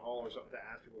a town hall or something to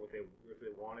ask people if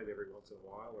they wanted every once in a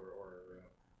while, or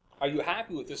are you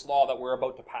happy with this law that we're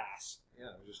about to pass? Yeah,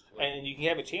 and you can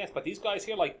have a chance. But these guys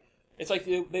here, it's like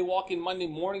they walk in Monday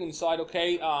morning and decide,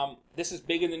 okay, this is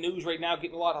big in the news right now,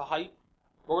 getting a lot of hype.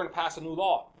 We're going to pass a new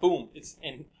law. Boom.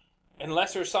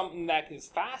 Unless there's something that is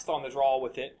fast on the draw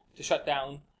with it to shut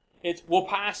down, we'll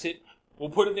pass it, we'll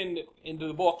put it into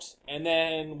the books, and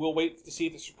then we'll wait to see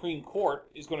if the Supreme Court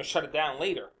is going to shut it down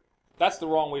later. That's the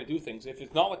wrong way to do things. If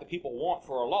it's not what the people want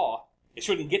for a law, it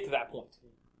shouldn't get to that point.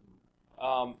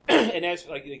 And as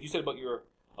like you said about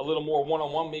a little more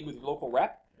one-on-one maybe with your local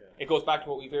rep, it goes back to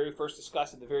what we very first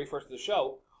discussed at the very first of the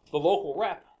show. The local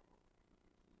rep,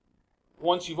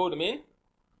 once you vote him in,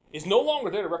 is no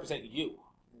longer there to represent you.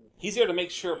 He's there to make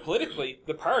sure politically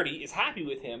the party is happy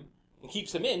with him and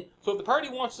keeps him in. So if the party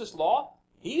wants this law,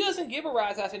 he doesn't give a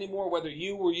rat's ass anymore whether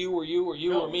you or you or you or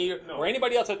you or me or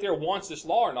anybody else out there wants this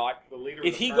law or not.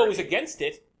 If he goes against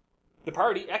it, the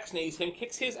party X-nays him,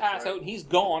 kicks his ass out, and he's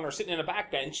gone or sitting in a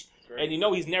backbench, and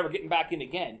he's never getting back in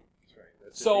again.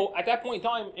 So at that point in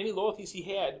time, any loyalties he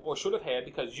had or should have had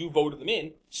because you voted them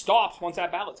in stops once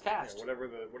that ballot's cast. Yeah, whatever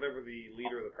the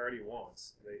leader of the party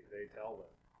wants, they tell them.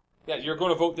 Yeah, you're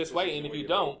going to vote this way, and if you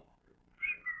don't,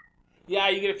 you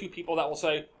get a few people that will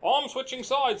say, "Oh, I'm switching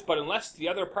sides," but unless the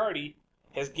other party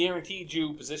has guaranteed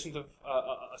you positions of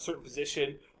a certain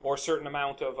position or a certain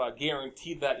amount of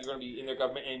guarantee that you're going to be in their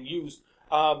government and used,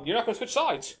 you're not going to switch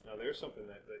sides. Now, there's something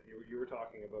that you were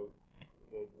talking about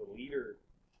the leader,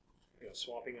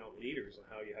 swapping out leaders and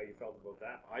how you felt about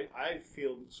that. I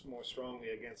feel more strongly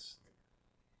against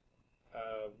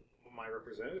my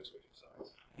representative switching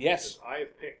sides. Yes. I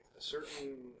have picked a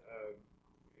certain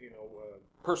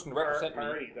person to represent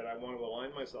party me that I want to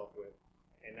align myself with,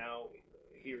 and now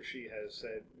he or she has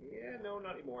said, "Yeah, no,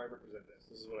 not anymore. I represent this.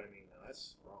 This is what I mean now."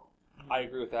 That's wrong. I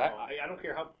agree with that. I don't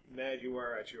care how mad you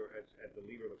are at the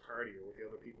leader of the party or with the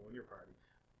other people in your party.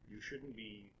 You shouldn't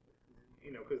be,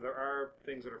 because there are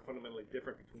things that are fundamentally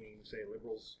different between, say,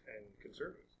 liberals and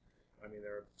conservatives. I mean,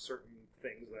 there are certain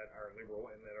things that are liberal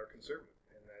and that are conservative,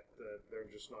 and that they're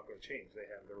just not going to change. They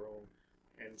have their own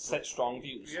and set strong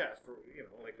views. Yeah,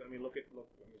 let me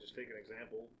just take an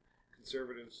example.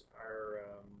 Conservatives are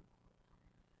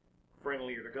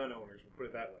friendlier to gun owners, we'll put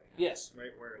it that way. Yes.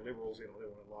 Right, where liberals, they want to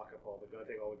lock up all the guns,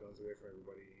 take all the guns away from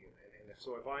everybody. And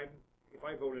so if I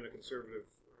vote in a conservative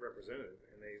representative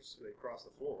and they cross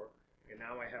the floor, and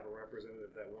now I have a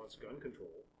representative that wants gun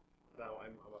control, now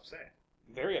I'm upset.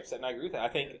 Very upset, and I agree with that. I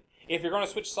think if you're going to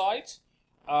switch sides,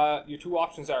 your two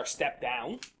options are step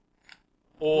down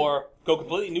or go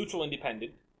completely neutral,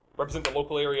 independent, represent the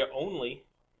local area only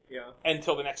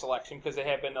until the next election because they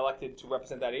have been elected to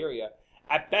represent that area.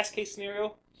 At best case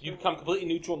scenario, you become completely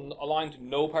neutral and aligned to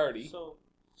no party. So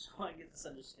I get this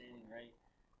understanding, right?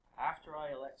 After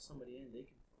I elect somebody in, they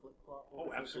can flip-flop.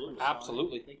 Oh, absolutely.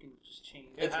 Absolutely. They can just change.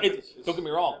 Don't get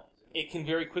me wrong. It can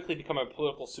very quickly become a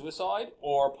political suicide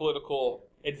or a political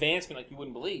advancement like you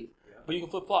wouldn't believe. Yeah. But you can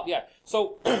flip-flop, yeah.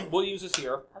 So, we'll use this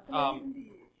here.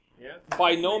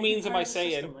 By no means am I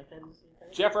saying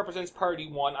Jeff represents Party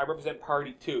 1, I represent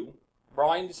Party 2.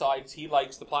 Brian decides he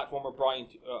likes the platform of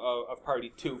of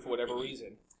Party 2 for whatever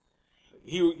reason.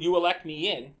 You elect me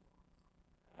in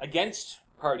against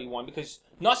Party 1 because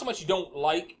not so much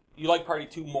you like Party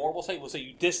 2 more, we'll say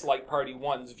you dislike Party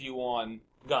 1's view on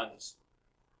guns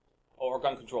or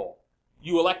gun control.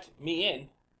 You elect me in,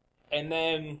 and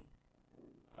then,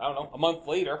 I don't know, a month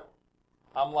later,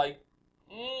 I'm like,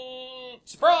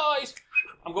 surprise!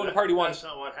 I'm going to Party 1. That's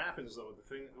not what happens, though.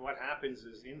 What happens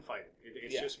is infighting.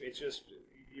 It's just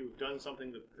you've done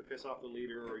something to piss off the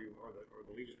leader, or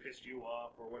the leader's pissed you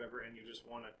off, or whatever, and you just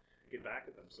want to get back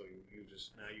at them. So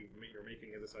you're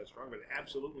making the other side strong. But it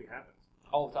absolutely happens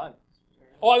all the time.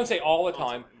 Oh, I wouldn't say all the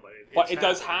time, but it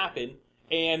does happen,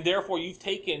 and therefore you've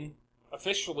taken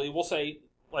officially, we'll say,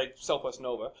 like Southwest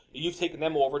Nova, you've taken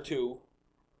them over to.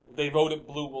 They voted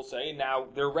blue, we'll say, and now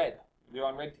they're red. They're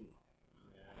on red team.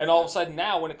 And all of a sudden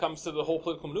now, when it comes to the whole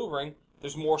political maneuvering,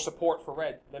 there's more support for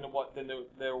red than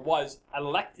there was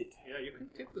elected. Yeah, you can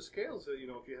tip the scales, if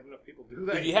you have enough people do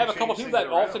that. If you have a couple people that,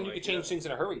 all of a sudden you can change things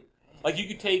in a hurry. Like you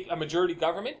could take a majority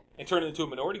government and turn it into a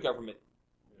minority government.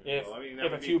 If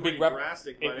a few big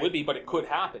it would be, but it could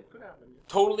happen. Could happen.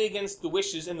 Totally against the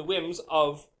wishes and the whims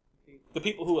of the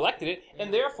people who elected it,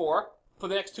 and therefore, for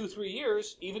the next 2-3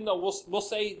 years, even though we'll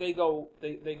say they go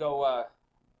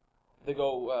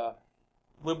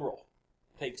liberal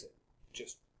takes it.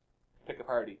 Just pick a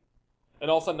party.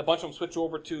 And all of a sudden a bunch of them switch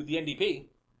over to the NDP.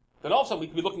 Then all of a sudden we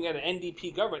could be looking at an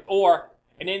NDP government or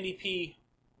an NDP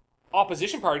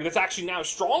opposition party that's actually now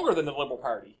stronger than the Liberal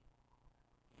Party.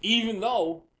 Even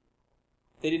though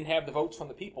they didn't have the votes from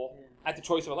the people at the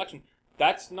choice of election.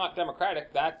 That's not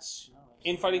democratic. That's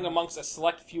infighting amongst a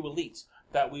select few elites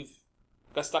that we've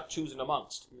got stuck choosing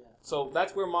amongst. Yeah. So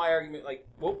that's where my argument,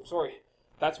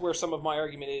 that's where some of my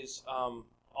argument is on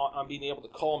being able to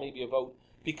call maybe a vote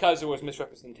because there was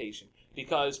misrepresentation.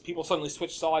 Because people suddenly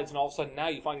switch sides and all of a sudden now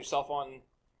you find yourself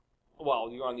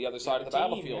you're on the other side of the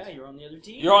battlefield. Yeah, you're on the other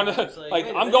team. You're on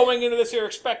the, I'm going into this here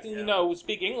expecting,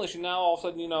 speak English, and now all of a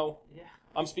sudden,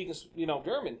 I'm speaking,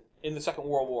 German in the Second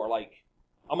World War. Like,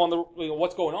 I'm on the,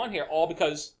 what's going on here? All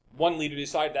because one leader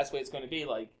decided that's the way it's going to be.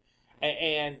 Like,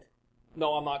 and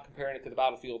no, I'm not comparing it to the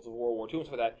battlefields of World War II and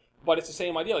stuff like that. But it's the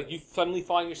same idea. Like, you suddenly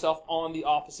find yourself on the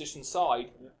opposition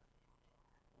side,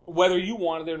 whether you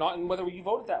want it or not, and whether you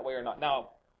voted that way or not.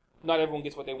 Now, not everyone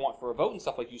gets what they want for a vote and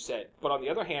stuff like you said. But on the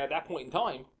other hand, at that point in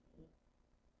time,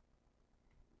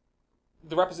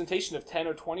 the representation of 10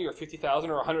 or 20 or 50,000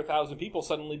 or 100,000 people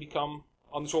suddenly become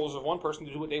on the shoulders of one person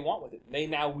to do what they want with it. They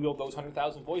now wield those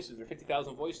 100,000 voices or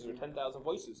 50,000 voices or 10,000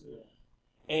 voices. Yeah.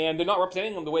 And they're not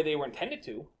representing them the way they were intended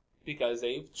to because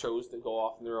they chose to go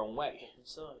off in their own way.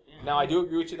 So, yeah. Now, I do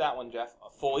agree with you that one, Jeff,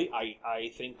 fully. I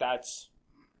think that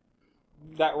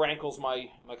rankles my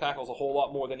cackles a whole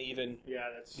lot more than even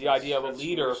the idea of a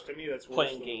leader to me, that's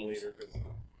playing games.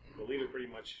 The leader pretty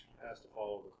much has to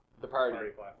follow the party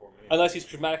platform. Anyway. Unless he's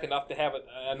charismatic enough to have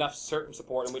enough certain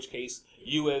support, in which case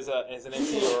you as an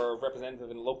MP or a representative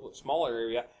in a local smaller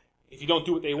area, if you don't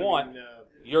do what they want,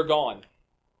 you're gone.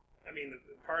 I mean,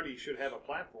 the party should have a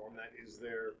platform that is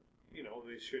their,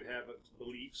 they should have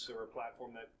beliefs or a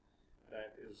platform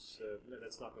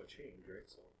that's not going to change, right?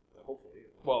 So hopefully.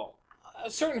 Well,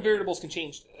 certain variables can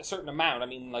change a certain amount. I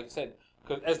mean, like I said,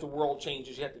 because as the world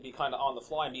changes, you have to be kind of on the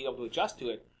fly and be able to adjust to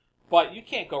it. But you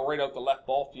can't go right out the left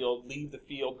ball field, leave the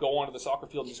field, go onto the soccer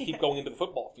field, and just keep going into the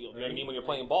football field. You know what I mean? When you're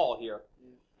playing ball here,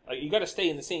 you got to stay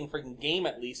in the same freaking game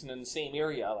at least, and in the same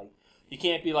area. Like, you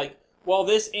can't be like, well,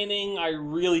 this inning I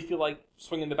really feel like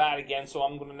swinging the bat again, so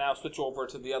I'm going to now switch over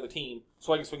to the other team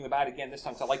so I can swing the bat again this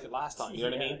time because I liked it last time. You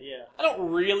know what I mean? Yeah. I don't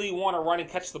really want to run and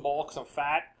catch the ball because I'm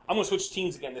fat. I'm going to switch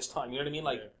teams again this time. You know what I mean?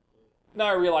 Like, now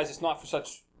I realize it's not for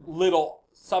such little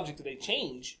subject that they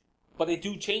change, but they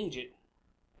do change it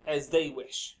as they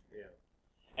wish. Yeah.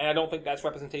 And I don't think that's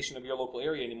representation of your local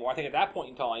area anymore. I think at that point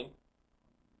in time,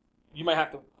 you might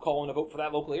have to call in a vote for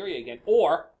that local area again.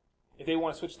 Or, if they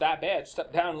want to switch that bad,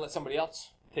 step down and let somebody else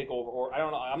take over. Or, I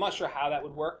don't know. I'm not sure how that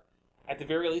would work. At the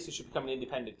very least, it should become an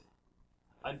independent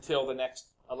until the next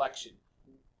election.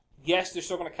 Yes, they're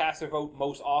still going to cast their vote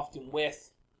most often with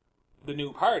the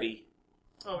new party.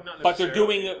 Oh, not necessarily. But they're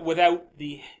doing it without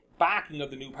the backing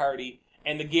of the new party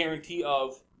and the guarantee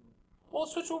of, well,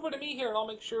 switch over to me here and I'll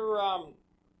make sure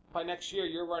by next year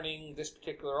you're running this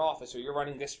particular office or you're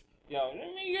running this, you're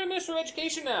a Minister of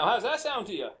Education now. How does that sound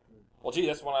to you? Well, gee,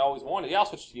 that's what I always wanted. Yeah, I'll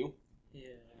switch to you. Yeah.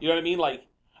 You know what I mean? Like,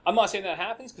 I'm not saying that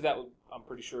happens because that would, I'm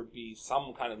pretty sure, be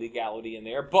some kind of legality in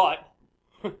there, but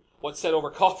what's said over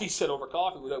coffee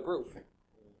without proof.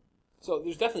 So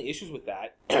there's definitely issues with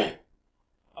that.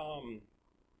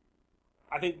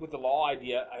 I think with the law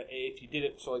idea, if you did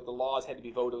it so like the laws had to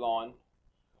be voted on,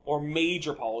 or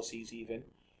major policies even,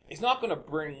 it's not going to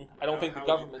bring, I don't think the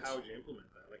government... How would you implement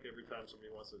that? Like every time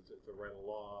somebody wants to write a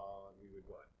law, we would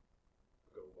what?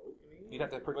 Go vote? You'd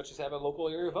have to pretty much just have a local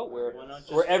area vote where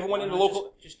just, everyone in the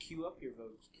local... Just queue up your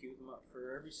votes. Queue them up.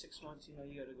 For every 6 months,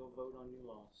 you got to go vote on new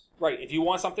laws. Right. If you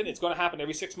want something, it's going to happen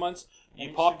every 6 months.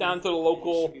 You pop down to the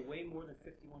local... It should be way more than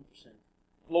 51%.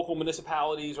 Local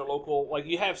municipalities or local... Like,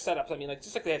 you have setups. I mean, like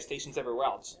just like they have stations everywhere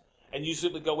else. And you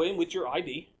simply go in with your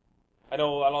ID. I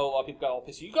know a lot of people got all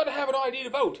pissy. You got to have an ID to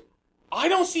vote. I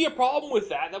don't see a problem with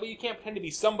that. That way you can't pretend to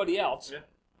be somebody else. Yeah.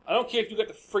 I don't care if you got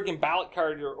the friggin' ballot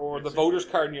card or the voter's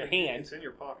card in your hand. It's in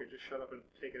your pocket. Just shut up and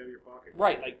take it out of your pocket.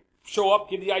 Right. Like, show up,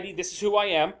 give the ID, this is who I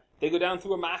am. They go down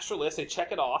through a master list, they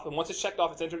check it off, and once it's checked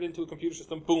off, it's entered into a computer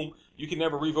system, boom, you can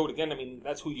never re-vote again. I mean,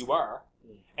 that's who you are.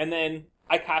 And then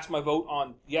I cast my vote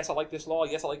on, yes, I like this law,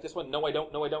 yes, I like this one, no, I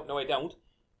don't, no, I don't, no, I don't.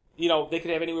 They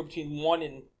could have anywhere between 1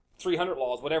 and 300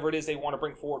 laws, whatever it is they want to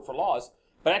bring forward for laws.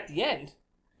 But at the end,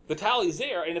 the tally's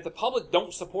there, and if the public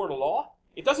don't support a law,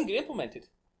 it doesn't get implemented.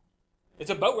 It's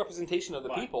about representation of the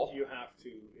people. You have to,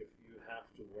 if you have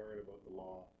to learn about the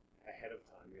law ahead of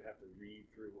time, you have to read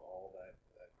through all that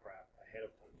crap ahead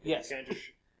of time. Yes.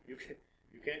 You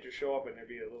can't just show up and there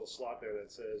be a little slot there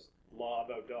that says law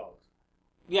about dogs.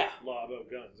 Yeah. Law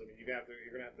about guns. I mean, you're gonna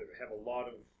have to have a lot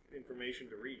of information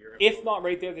to read. If not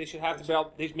right there, they should have to.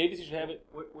 Maybe they should have it.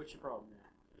 What's your problem there?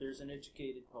 There's an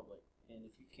educated public, and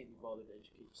if you can't be bothered to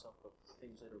educate yourself about the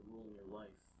things that are ruling your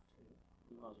life,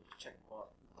 you might as well just check the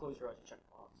box. Close your eyes and check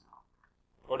the box.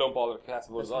 Or don't bother to cast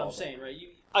the vote That's at all. what I'm saying, right?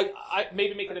 I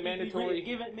maybe make it a mandatory.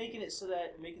 Making it so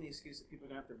that making the excuse that people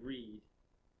are gonna have to read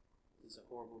is a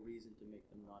horrible reason to make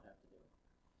them not have to do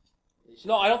it.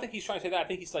 No, I don't think he's trying to say that. I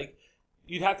think he's like,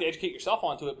 you'd have to educate yourself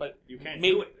onto it, but you can't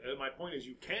do it. My point is,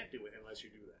 you can't do it unless you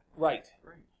do that. Right.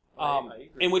 I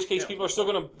agree. In which case, people are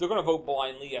still gonna vote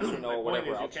blindly, yes or no, or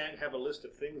whatever else. You can't have a list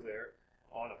of things there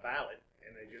on a ballot,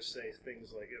 and they just say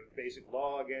things like basic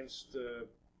law against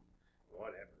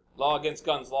whatever. Law against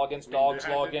guns, law against dogs,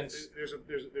 law against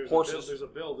horses. There's a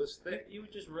bill this thick. You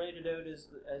would just write it out as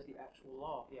the actual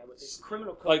law. Yeah, but the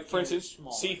criminal code. Like for instance,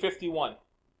 C-51.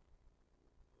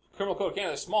 Criminal Code of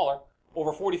Canada is smaller.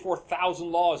 Over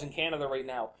 44,000 laws in Canada right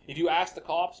now. If you ask the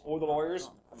cops or the lawyers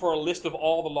for a list of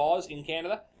all the laws in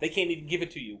Canada, they can't even give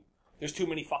it to you. There's too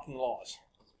many fucking laws.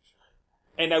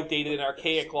 And outdated and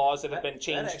archaic laws that have been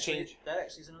changed. That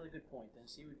actually is another good point. Then,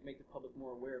 so you would make the public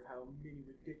more aware of how many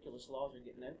ridiculous laws are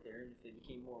getting out there, and if they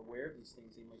became more aware of these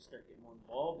things, they might start getting more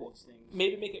involved in these things.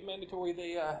 Maybe make it mandatory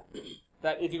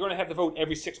that if you're going to have the vote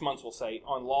every 6 months, we'll say,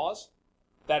 on laws,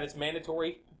 that it's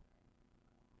mandatory.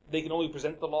 They can only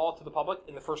present the law to the public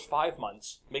in the first 5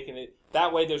 months, making it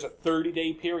that way. There's a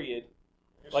 30-day period,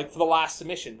 like for the last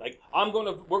submission. Like we're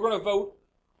going to vote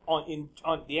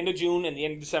on the end of June and the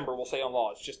end of December, we'll say on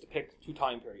laws, just to pick 2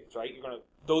 time periods, right?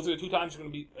 Those are the 2 times you're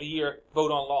going to be a year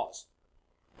vote on laws.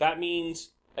 That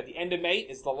means at the end of May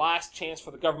is the last chance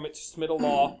for the government to submit a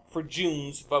law for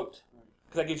June's vote.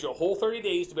 Because that gives you a whole 30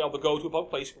 days to be able to go to a public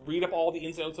place, read up all the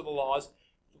ins and outs of the laws.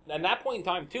 And at that point in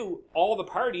time, too, all the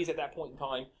parties at that point in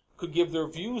time could give their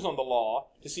views on the law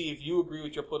to see if you agree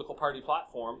with your political party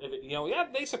platform. If it, yeah,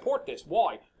 they support this.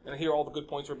 Why? And here all the good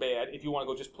points are bad. If you want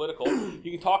to go just political,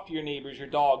 you can talk to your neighbors, your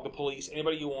dog, the police,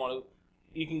 anybody you want to.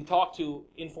 You can talk to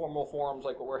informal forums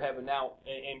like what we're having now,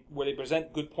 and where they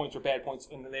present good points or bad points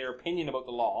in their opinion about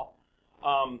the law.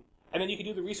 And then you can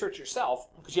do the research yourself,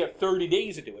 because you have 30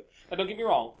 days to do it. Now, don't get me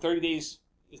wrong, 30 days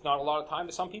is not a lot of time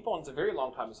to some people, and it's a very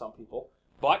long time to some people.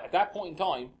 But at that point in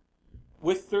time,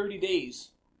 with 30 days,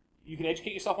 you can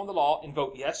educate yourself on the law and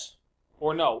vote yes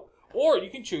or no. Or you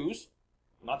can choose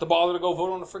not to bother to go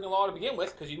vote on the friggin' law to begin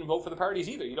with, because you didn't vote for the parties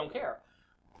either. You don't care.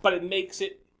 But it makes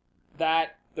it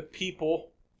that the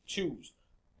people choose.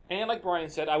 And like Brian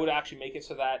said, I would actually make it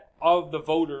so that of the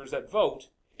voters that vote,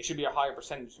 it should be a higher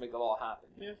percentage to make the law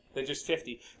happen than just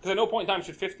 50. Because at no point in time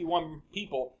should 51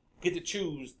 people get to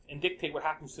choose and dictate what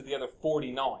happens to the other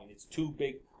 49. It's too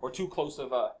big or too close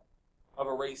of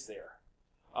a race there.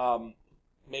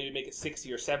 Maybe make it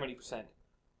 60 or 70%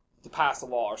 to pass a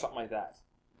law or something like that.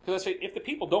 Because let's say, if the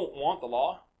people don't want the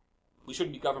law, we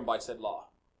shouldn't be governed by said law.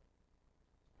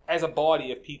 As a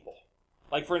body of people.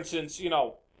 Like, for instance, you're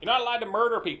not allowed to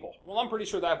murder people. Well, I'm pretty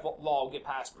sure that law will get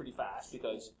passed pretty fast,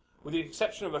 because with the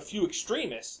exception of a few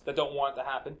extremists that don't want it to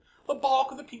happen, the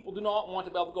bulk of the people do not want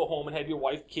to be able to go home and have your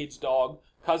wife, kids, dog,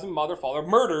 cousin, mother, father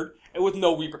murdered and with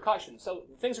no repercussions. So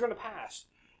things are going to pass.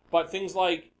 But things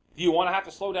like, do you want to have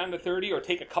to slow down to 30 or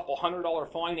take a couple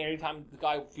 $100 fine every time the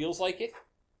guy feels like it?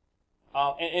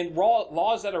 And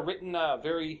laws that are written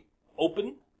very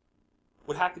open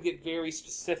would have to get very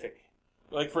specific.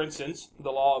 Like, for instance,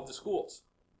 the law of the schools.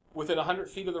 Within 100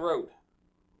 feet of the road.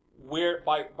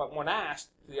 But when asked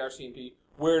to the RCMP,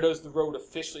 where does the road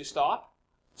officially stop?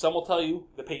 Some will tell you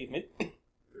the pavement. 33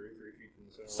 feet from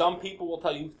the center Some line. people will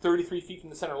tell you 33 feet from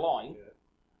the center line. Yeah.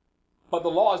 But the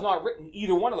law is not written,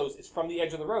 either one of those is from the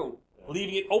edge of the road. Yeah.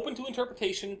 Leaving it open to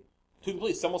interpretation to the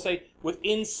police. Some will say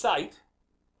within sight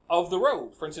of the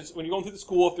road. For instance, when you're going through the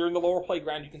school, if they're in the lower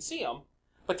playground, you can see them.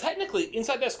 But technically,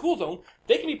 inside that school zone,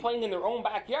 they can be playing in their own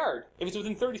backyard. If it's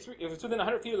within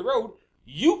 100 feet of the road,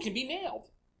 you can be nailed.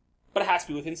 But it has to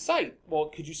be within sight. Well,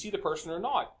 could you see the person or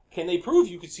not? Can they prove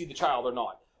you could see the child or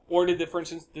not? Or did the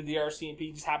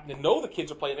RCMP just happen to know the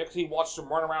kids are playing there because he watched them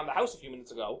run around the house a few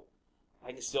minutes ago?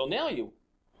 I can still nail you,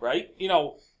 right?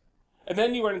 And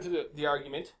then you run into the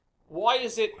argument, why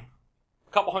is it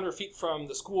a couple 100 feet from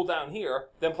the school down here,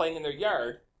 them playing in their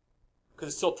yard, because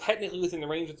it's still technically within the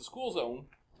range of the school zone?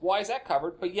 Why is that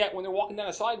covered? But yet, when they're walking down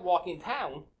a sidewalk in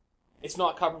town, it's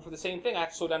not covered for the same thing. I have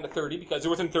to slow down to 30 because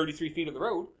they're within 33 feet of the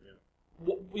road.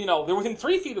 Yeah. They're within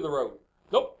 3 feet of the road.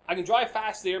 Nope, I can drive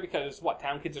fast there because,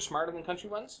 town kids are smarter than country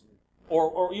ones?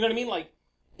 Or you know what I mean? Like,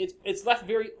 it's left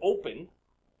very open,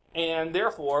 and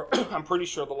therefore, I'm pretty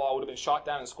sure the law would have been shot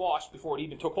down and squashed before it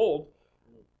even took hold,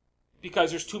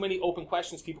 because there's too many open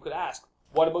questions people could ask.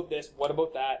 What about this? What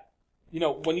about that?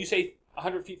 When you say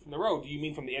 100 feet from the road, do you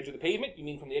mean from the edge of the pavement? Do you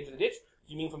mean from the edge of the ditch?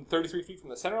 Do you mean from 33 feet from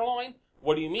the center line?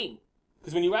 What do you mean?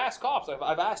 Because when you ask cops,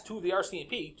 I've asked 2 of the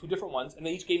RCMP, 2 different ones, and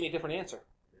they each gave me a different answer.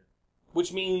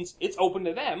 Which means it's open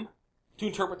to them to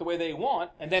interpret the way they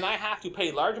want, and then I have to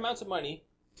pay large amounts of money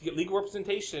to get legal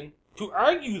representation to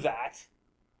argue that,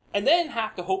 and then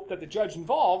have to hope that the judge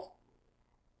involved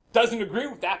doesn't agree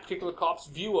with that particular cop's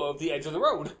view of the edge of the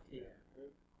road. Yeah.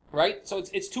 Right? So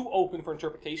it's too open for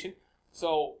interpretation.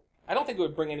 So I don't think it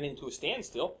would bring anything to a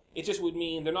standstill. It just would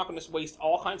mean they're not going to waste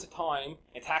all kinds of time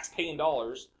and tax-paying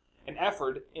dollars and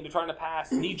effort into trying to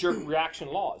pass knee-jerk reaction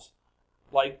laws.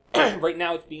 Like, right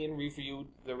now it's being reviewed,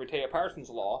 the Rehtaeh Parsons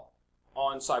law,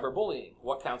 on cyberbullying.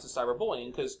 What counts as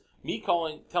cyberbullying? Because me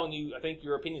telling you I think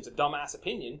your opinion's a dumbass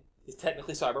opinion is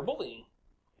technically cyberbullying.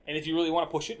 And if you really want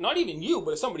to push it, not even you,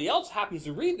 but if somebody else happens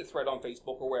to read the thread on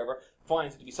Facebook or wherever,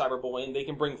 finds it to be cyberbullying, they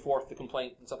can bring forth the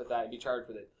complaint and stuff like that and be charged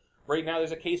with it. Right now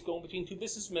there's a case going between 2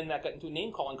 businessmen that got into a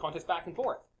name-calling contest back and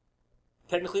forth.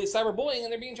 Technically it's cyberbullying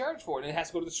and they're being charged for it. And it has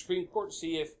to go to the Supreme Court to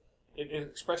see if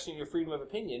expressing your freedom of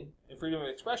opinion and freedom of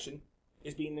expression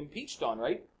is being impeached on,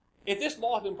 right? If this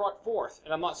law had been brought forth,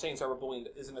 and I'm not saying cyberbullying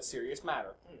isn't a serious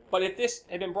matter, but if this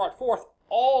had been brought forth,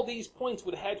 all these points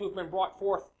would have had to have been brought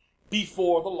forth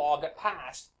before the law got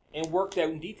passed and worked out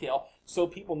in detail so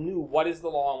people knew what is the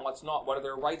law and what's not, what are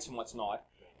their rights and what's not.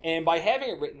 And by having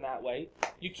it written that way,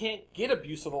 you can't get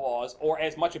abuse of the laws or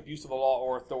as much abuse of the law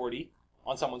or authority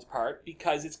on someone's part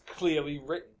because it's clearly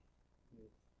written.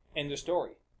 End of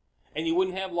story. And you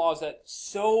wouldn't have laws that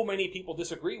so many people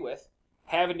disagree with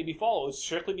having to be followed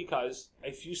strictly because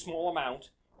a few small amount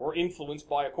or influenced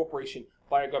by a corporation,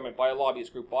 by a government, by a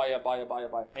lobbyist group, by a.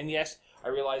 And yes, I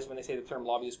realize when they say the term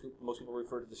lobbyist group, most people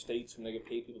refer to the states when they get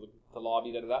paid people to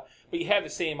lobby, da-da-da. But you have the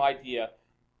same idea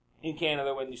in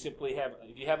Canada when you simply have,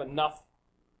 if you have enough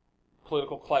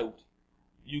political clout,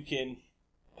 you can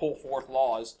pull forth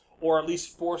laws or at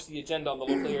least force the agenda on the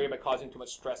local area by causing too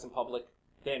much stress and public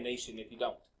damnation if you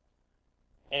don't.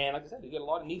 And like I said, you get a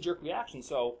lot of knee-jerk reactions.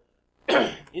 So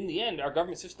in the end, our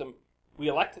government system, we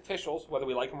elect officials, whether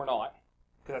we like them or not,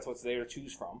 because that's what's there to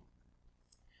choose from.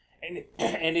 And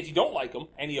if you don't like them,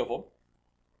 any of them,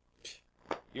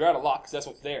 you're out of luck, because that's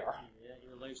what's there. Yeah,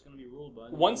 your life's going to be ruled by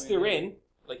them. Once they're in,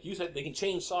 like you said, they can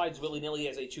change sides willy-nilly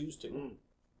as they choose to,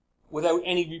 without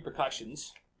any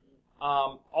repercussions.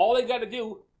 All they got to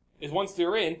do is once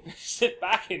they're in, sit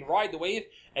back and ride the wave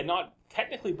and not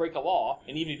technically break a law.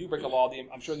 And even if you do break a law,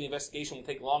 I'm sure the investigation will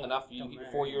take long enough. You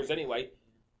get 4 years anyway.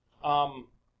 And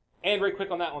very quick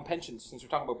on that one, pensions, since we're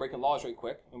talking about breaking laws right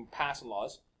quick and passing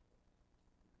laws.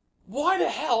 Why the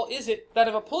hell is it that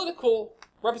if a political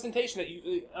representation,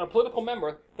 a political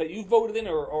member that you voted in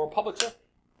or a public servant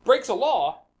breaks a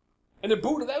law and they're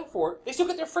booted out for it, they still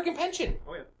get their freaking pension?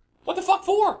 Oh, yeah. What the fuck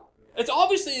for? It's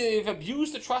obviously they've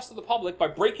abused the trust of the public by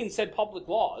breaking said public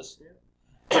laws,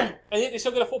 and yet they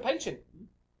still get a full pension.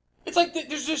 It's like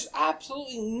there's just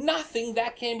absolutely nothing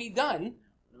that can be done.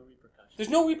 No repercussions. There's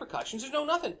no repercussions. There's no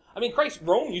nothing. I mean, Christ,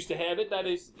 Rome used to have it that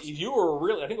if you were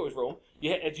really, I think it was Rome,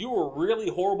 if you were a really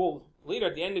horrible leader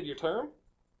at the end of your term,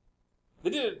 they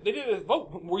did a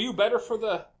vote. Were you better for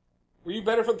the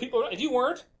people? If you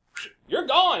weren't, you're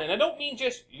gone. And I don't mean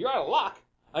just you're out of luck.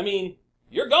 I mean,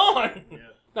 you're gone. Yeah.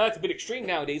 Now, that's a bit extreme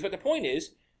nowadays, but the point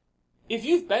is, if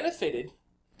you've benefited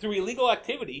through illegal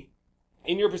activity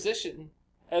in your position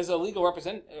as a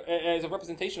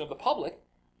representation of the public,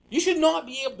 you should not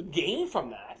be able to gain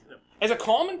from that. No. As a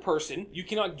common person, you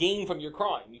cannot gain from your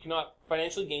crime. You cannot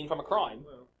financially gain from a crime.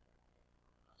 Well,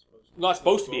 Not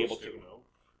supposed to be able to. No.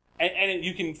 And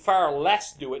you can far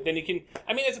less do it than you can.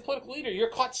 I mean, as a political leader, you're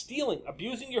caught stealing,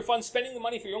 abusing your funds, spending the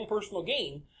money for your own personal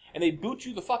gain, and they boot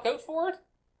you the fuck out for it.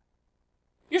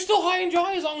 You're still high and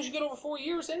dry as long as you get over 4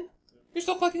 years in. You're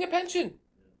still collecting a pension.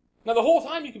 Now, the whole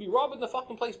time you could be robbing the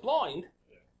fucking place blind.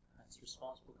 That's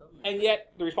responsible government. And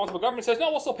yet, the responsible government says, no,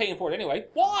 we'll still pay him for it anyway.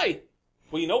 Why?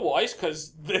 Well, you know why. It's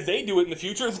because if they do it in the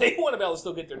future, they want to be able to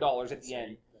still get their dollars at the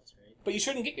end. That's right. But you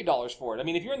shouldn't get your dollars for it. I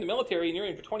mean, if you're in the military and you're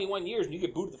in for 21 years and you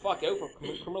get booted the fuck out for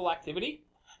criminal activity,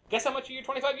 guess how much of your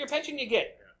 25-year pension you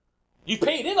get? You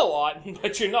paid in a lot,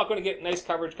 but you're not going to get nice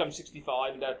coverage come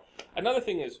 65. And another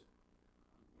thing is,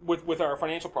 with our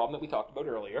financial problem that we talked about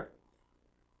earlier,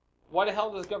 why the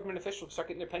hell does government officials start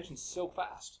getting their pensions so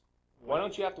fast? Why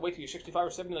don't you have to wait till you're 65 or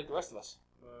 70 like the rest of us?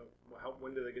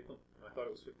 When do they get them? I thought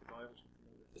it was 55 or something.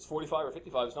 It's 45 or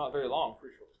 55. It's not very long. I'm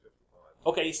pretty sure it was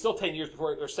 55. Okay, he's still 10 years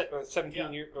before, or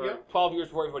 17 years, or Yeah. 12 years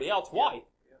before everybody else. Why?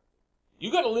 Yeah.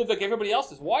 You got to live like everybody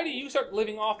else does. Why do you start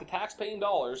living off the tax-paying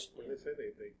dollars? What did they say?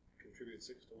 They contribute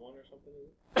 6 to 1 or something?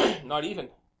 Is it? Not even.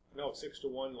 No, 6 to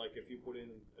 1. Like if you put in $1,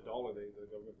 the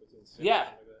government puts in 6. Yeah, or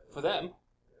something like that. for them. Yeah,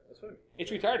 that's what I mean.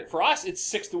 It's retarded. For us, it's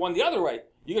 6 to 1 the other way.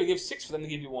 You got to give 6 for them to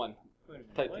give you 1. Wait a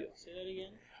minute, Type what? deal. Say that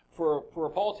again? For a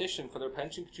politician, for their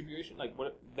pension contribution, like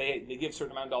what they give a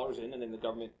certain amount of dollars in, and then the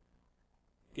government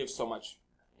gives so much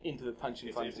into the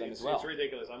pension fund for them as well. It's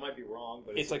ridiculous. I might be wrong,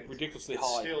 but It's like ridiculously it's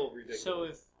high. still ridiculous. So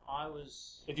if I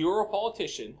was If you were a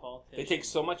politician, politician, they take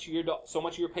so much of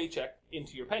your paycheck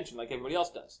into your pension, like everybody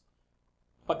else does.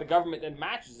 But the government then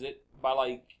matches it by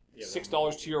like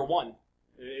 $6 to your 1,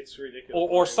 it's ridiculous.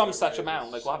 or some such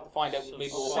amount. Like we'll have to find out. So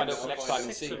Maybe we'll find out six- for next time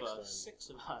and see. Six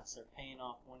of us are paying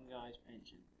off one guy's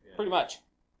pension. Yeah. Pretty much.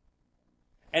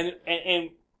 And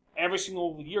every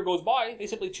single year goes by, they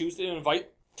simply choose to invite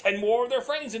 10 more of their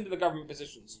friends into the government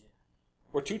positions. Yeah.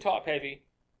 We're too top heavy,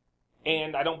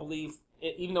 and I don't believe,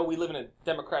 even though we live in a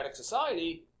democratic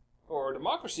society or a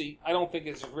democracy, I don't think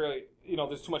it's really,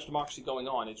 there's too much democracy going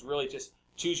on. It's really just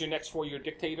choose your next 4-year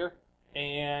dictator,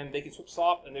 and they can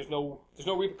swap, and there's no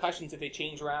repercussions if they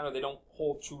change around or they don't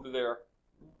hold true to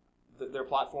their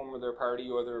platform or their party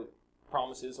or their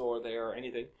promises or their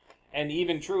anything. And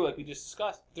even true, like we just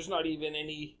discussed, there's not even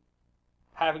any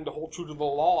having to hold true to the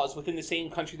laws within the same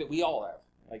country that we all have.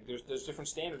 Like there's different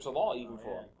standards of law even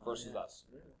for them versus us.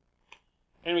 Yeah.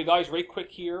 Anyway, guys, right quick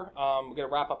here. We're gonna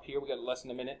wrap up here. We got less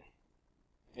than a minute,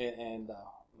 and then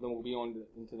we'll be on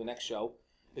into the next show.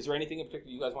 Is there anything in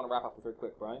particular you guys want to wrap up with very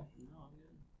quick, Brian? No, I'm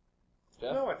good.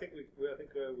 Jeff? No, I think we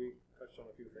touched on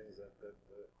a few things that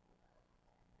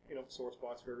sore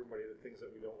spots for everybody, the things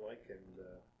that we don't like, and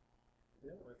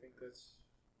I think that's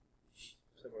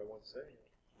what I want to say.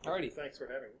 Alrighty. Thanks for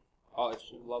having me. Oh, I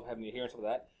love having you here and stuff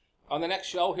like that. On the next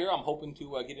show here, I'm hoping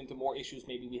to get into more issues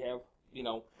maybe we have,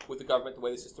 with the government, the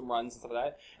way the system runs and stuff like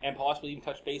that, and possibly even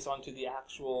touch base onto the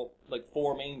actual,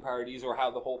 4 main parties, or how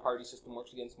the whole party system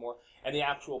works against more, and the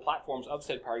actual platforms of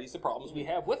said parties, the problems we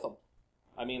have with them.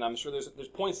 I mean, I'm sure there's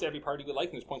points to every party we like,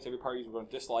 and there's points to every party we're going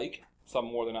to dislike, some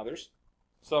more than others.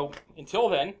 So, until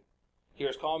then,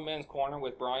 here's Common Man's Corner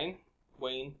with Brian,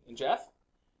 Wayne, and Jeff,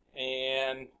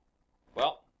 and,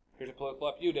 well, here's a political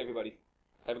update, everybody.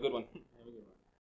 Have a good one.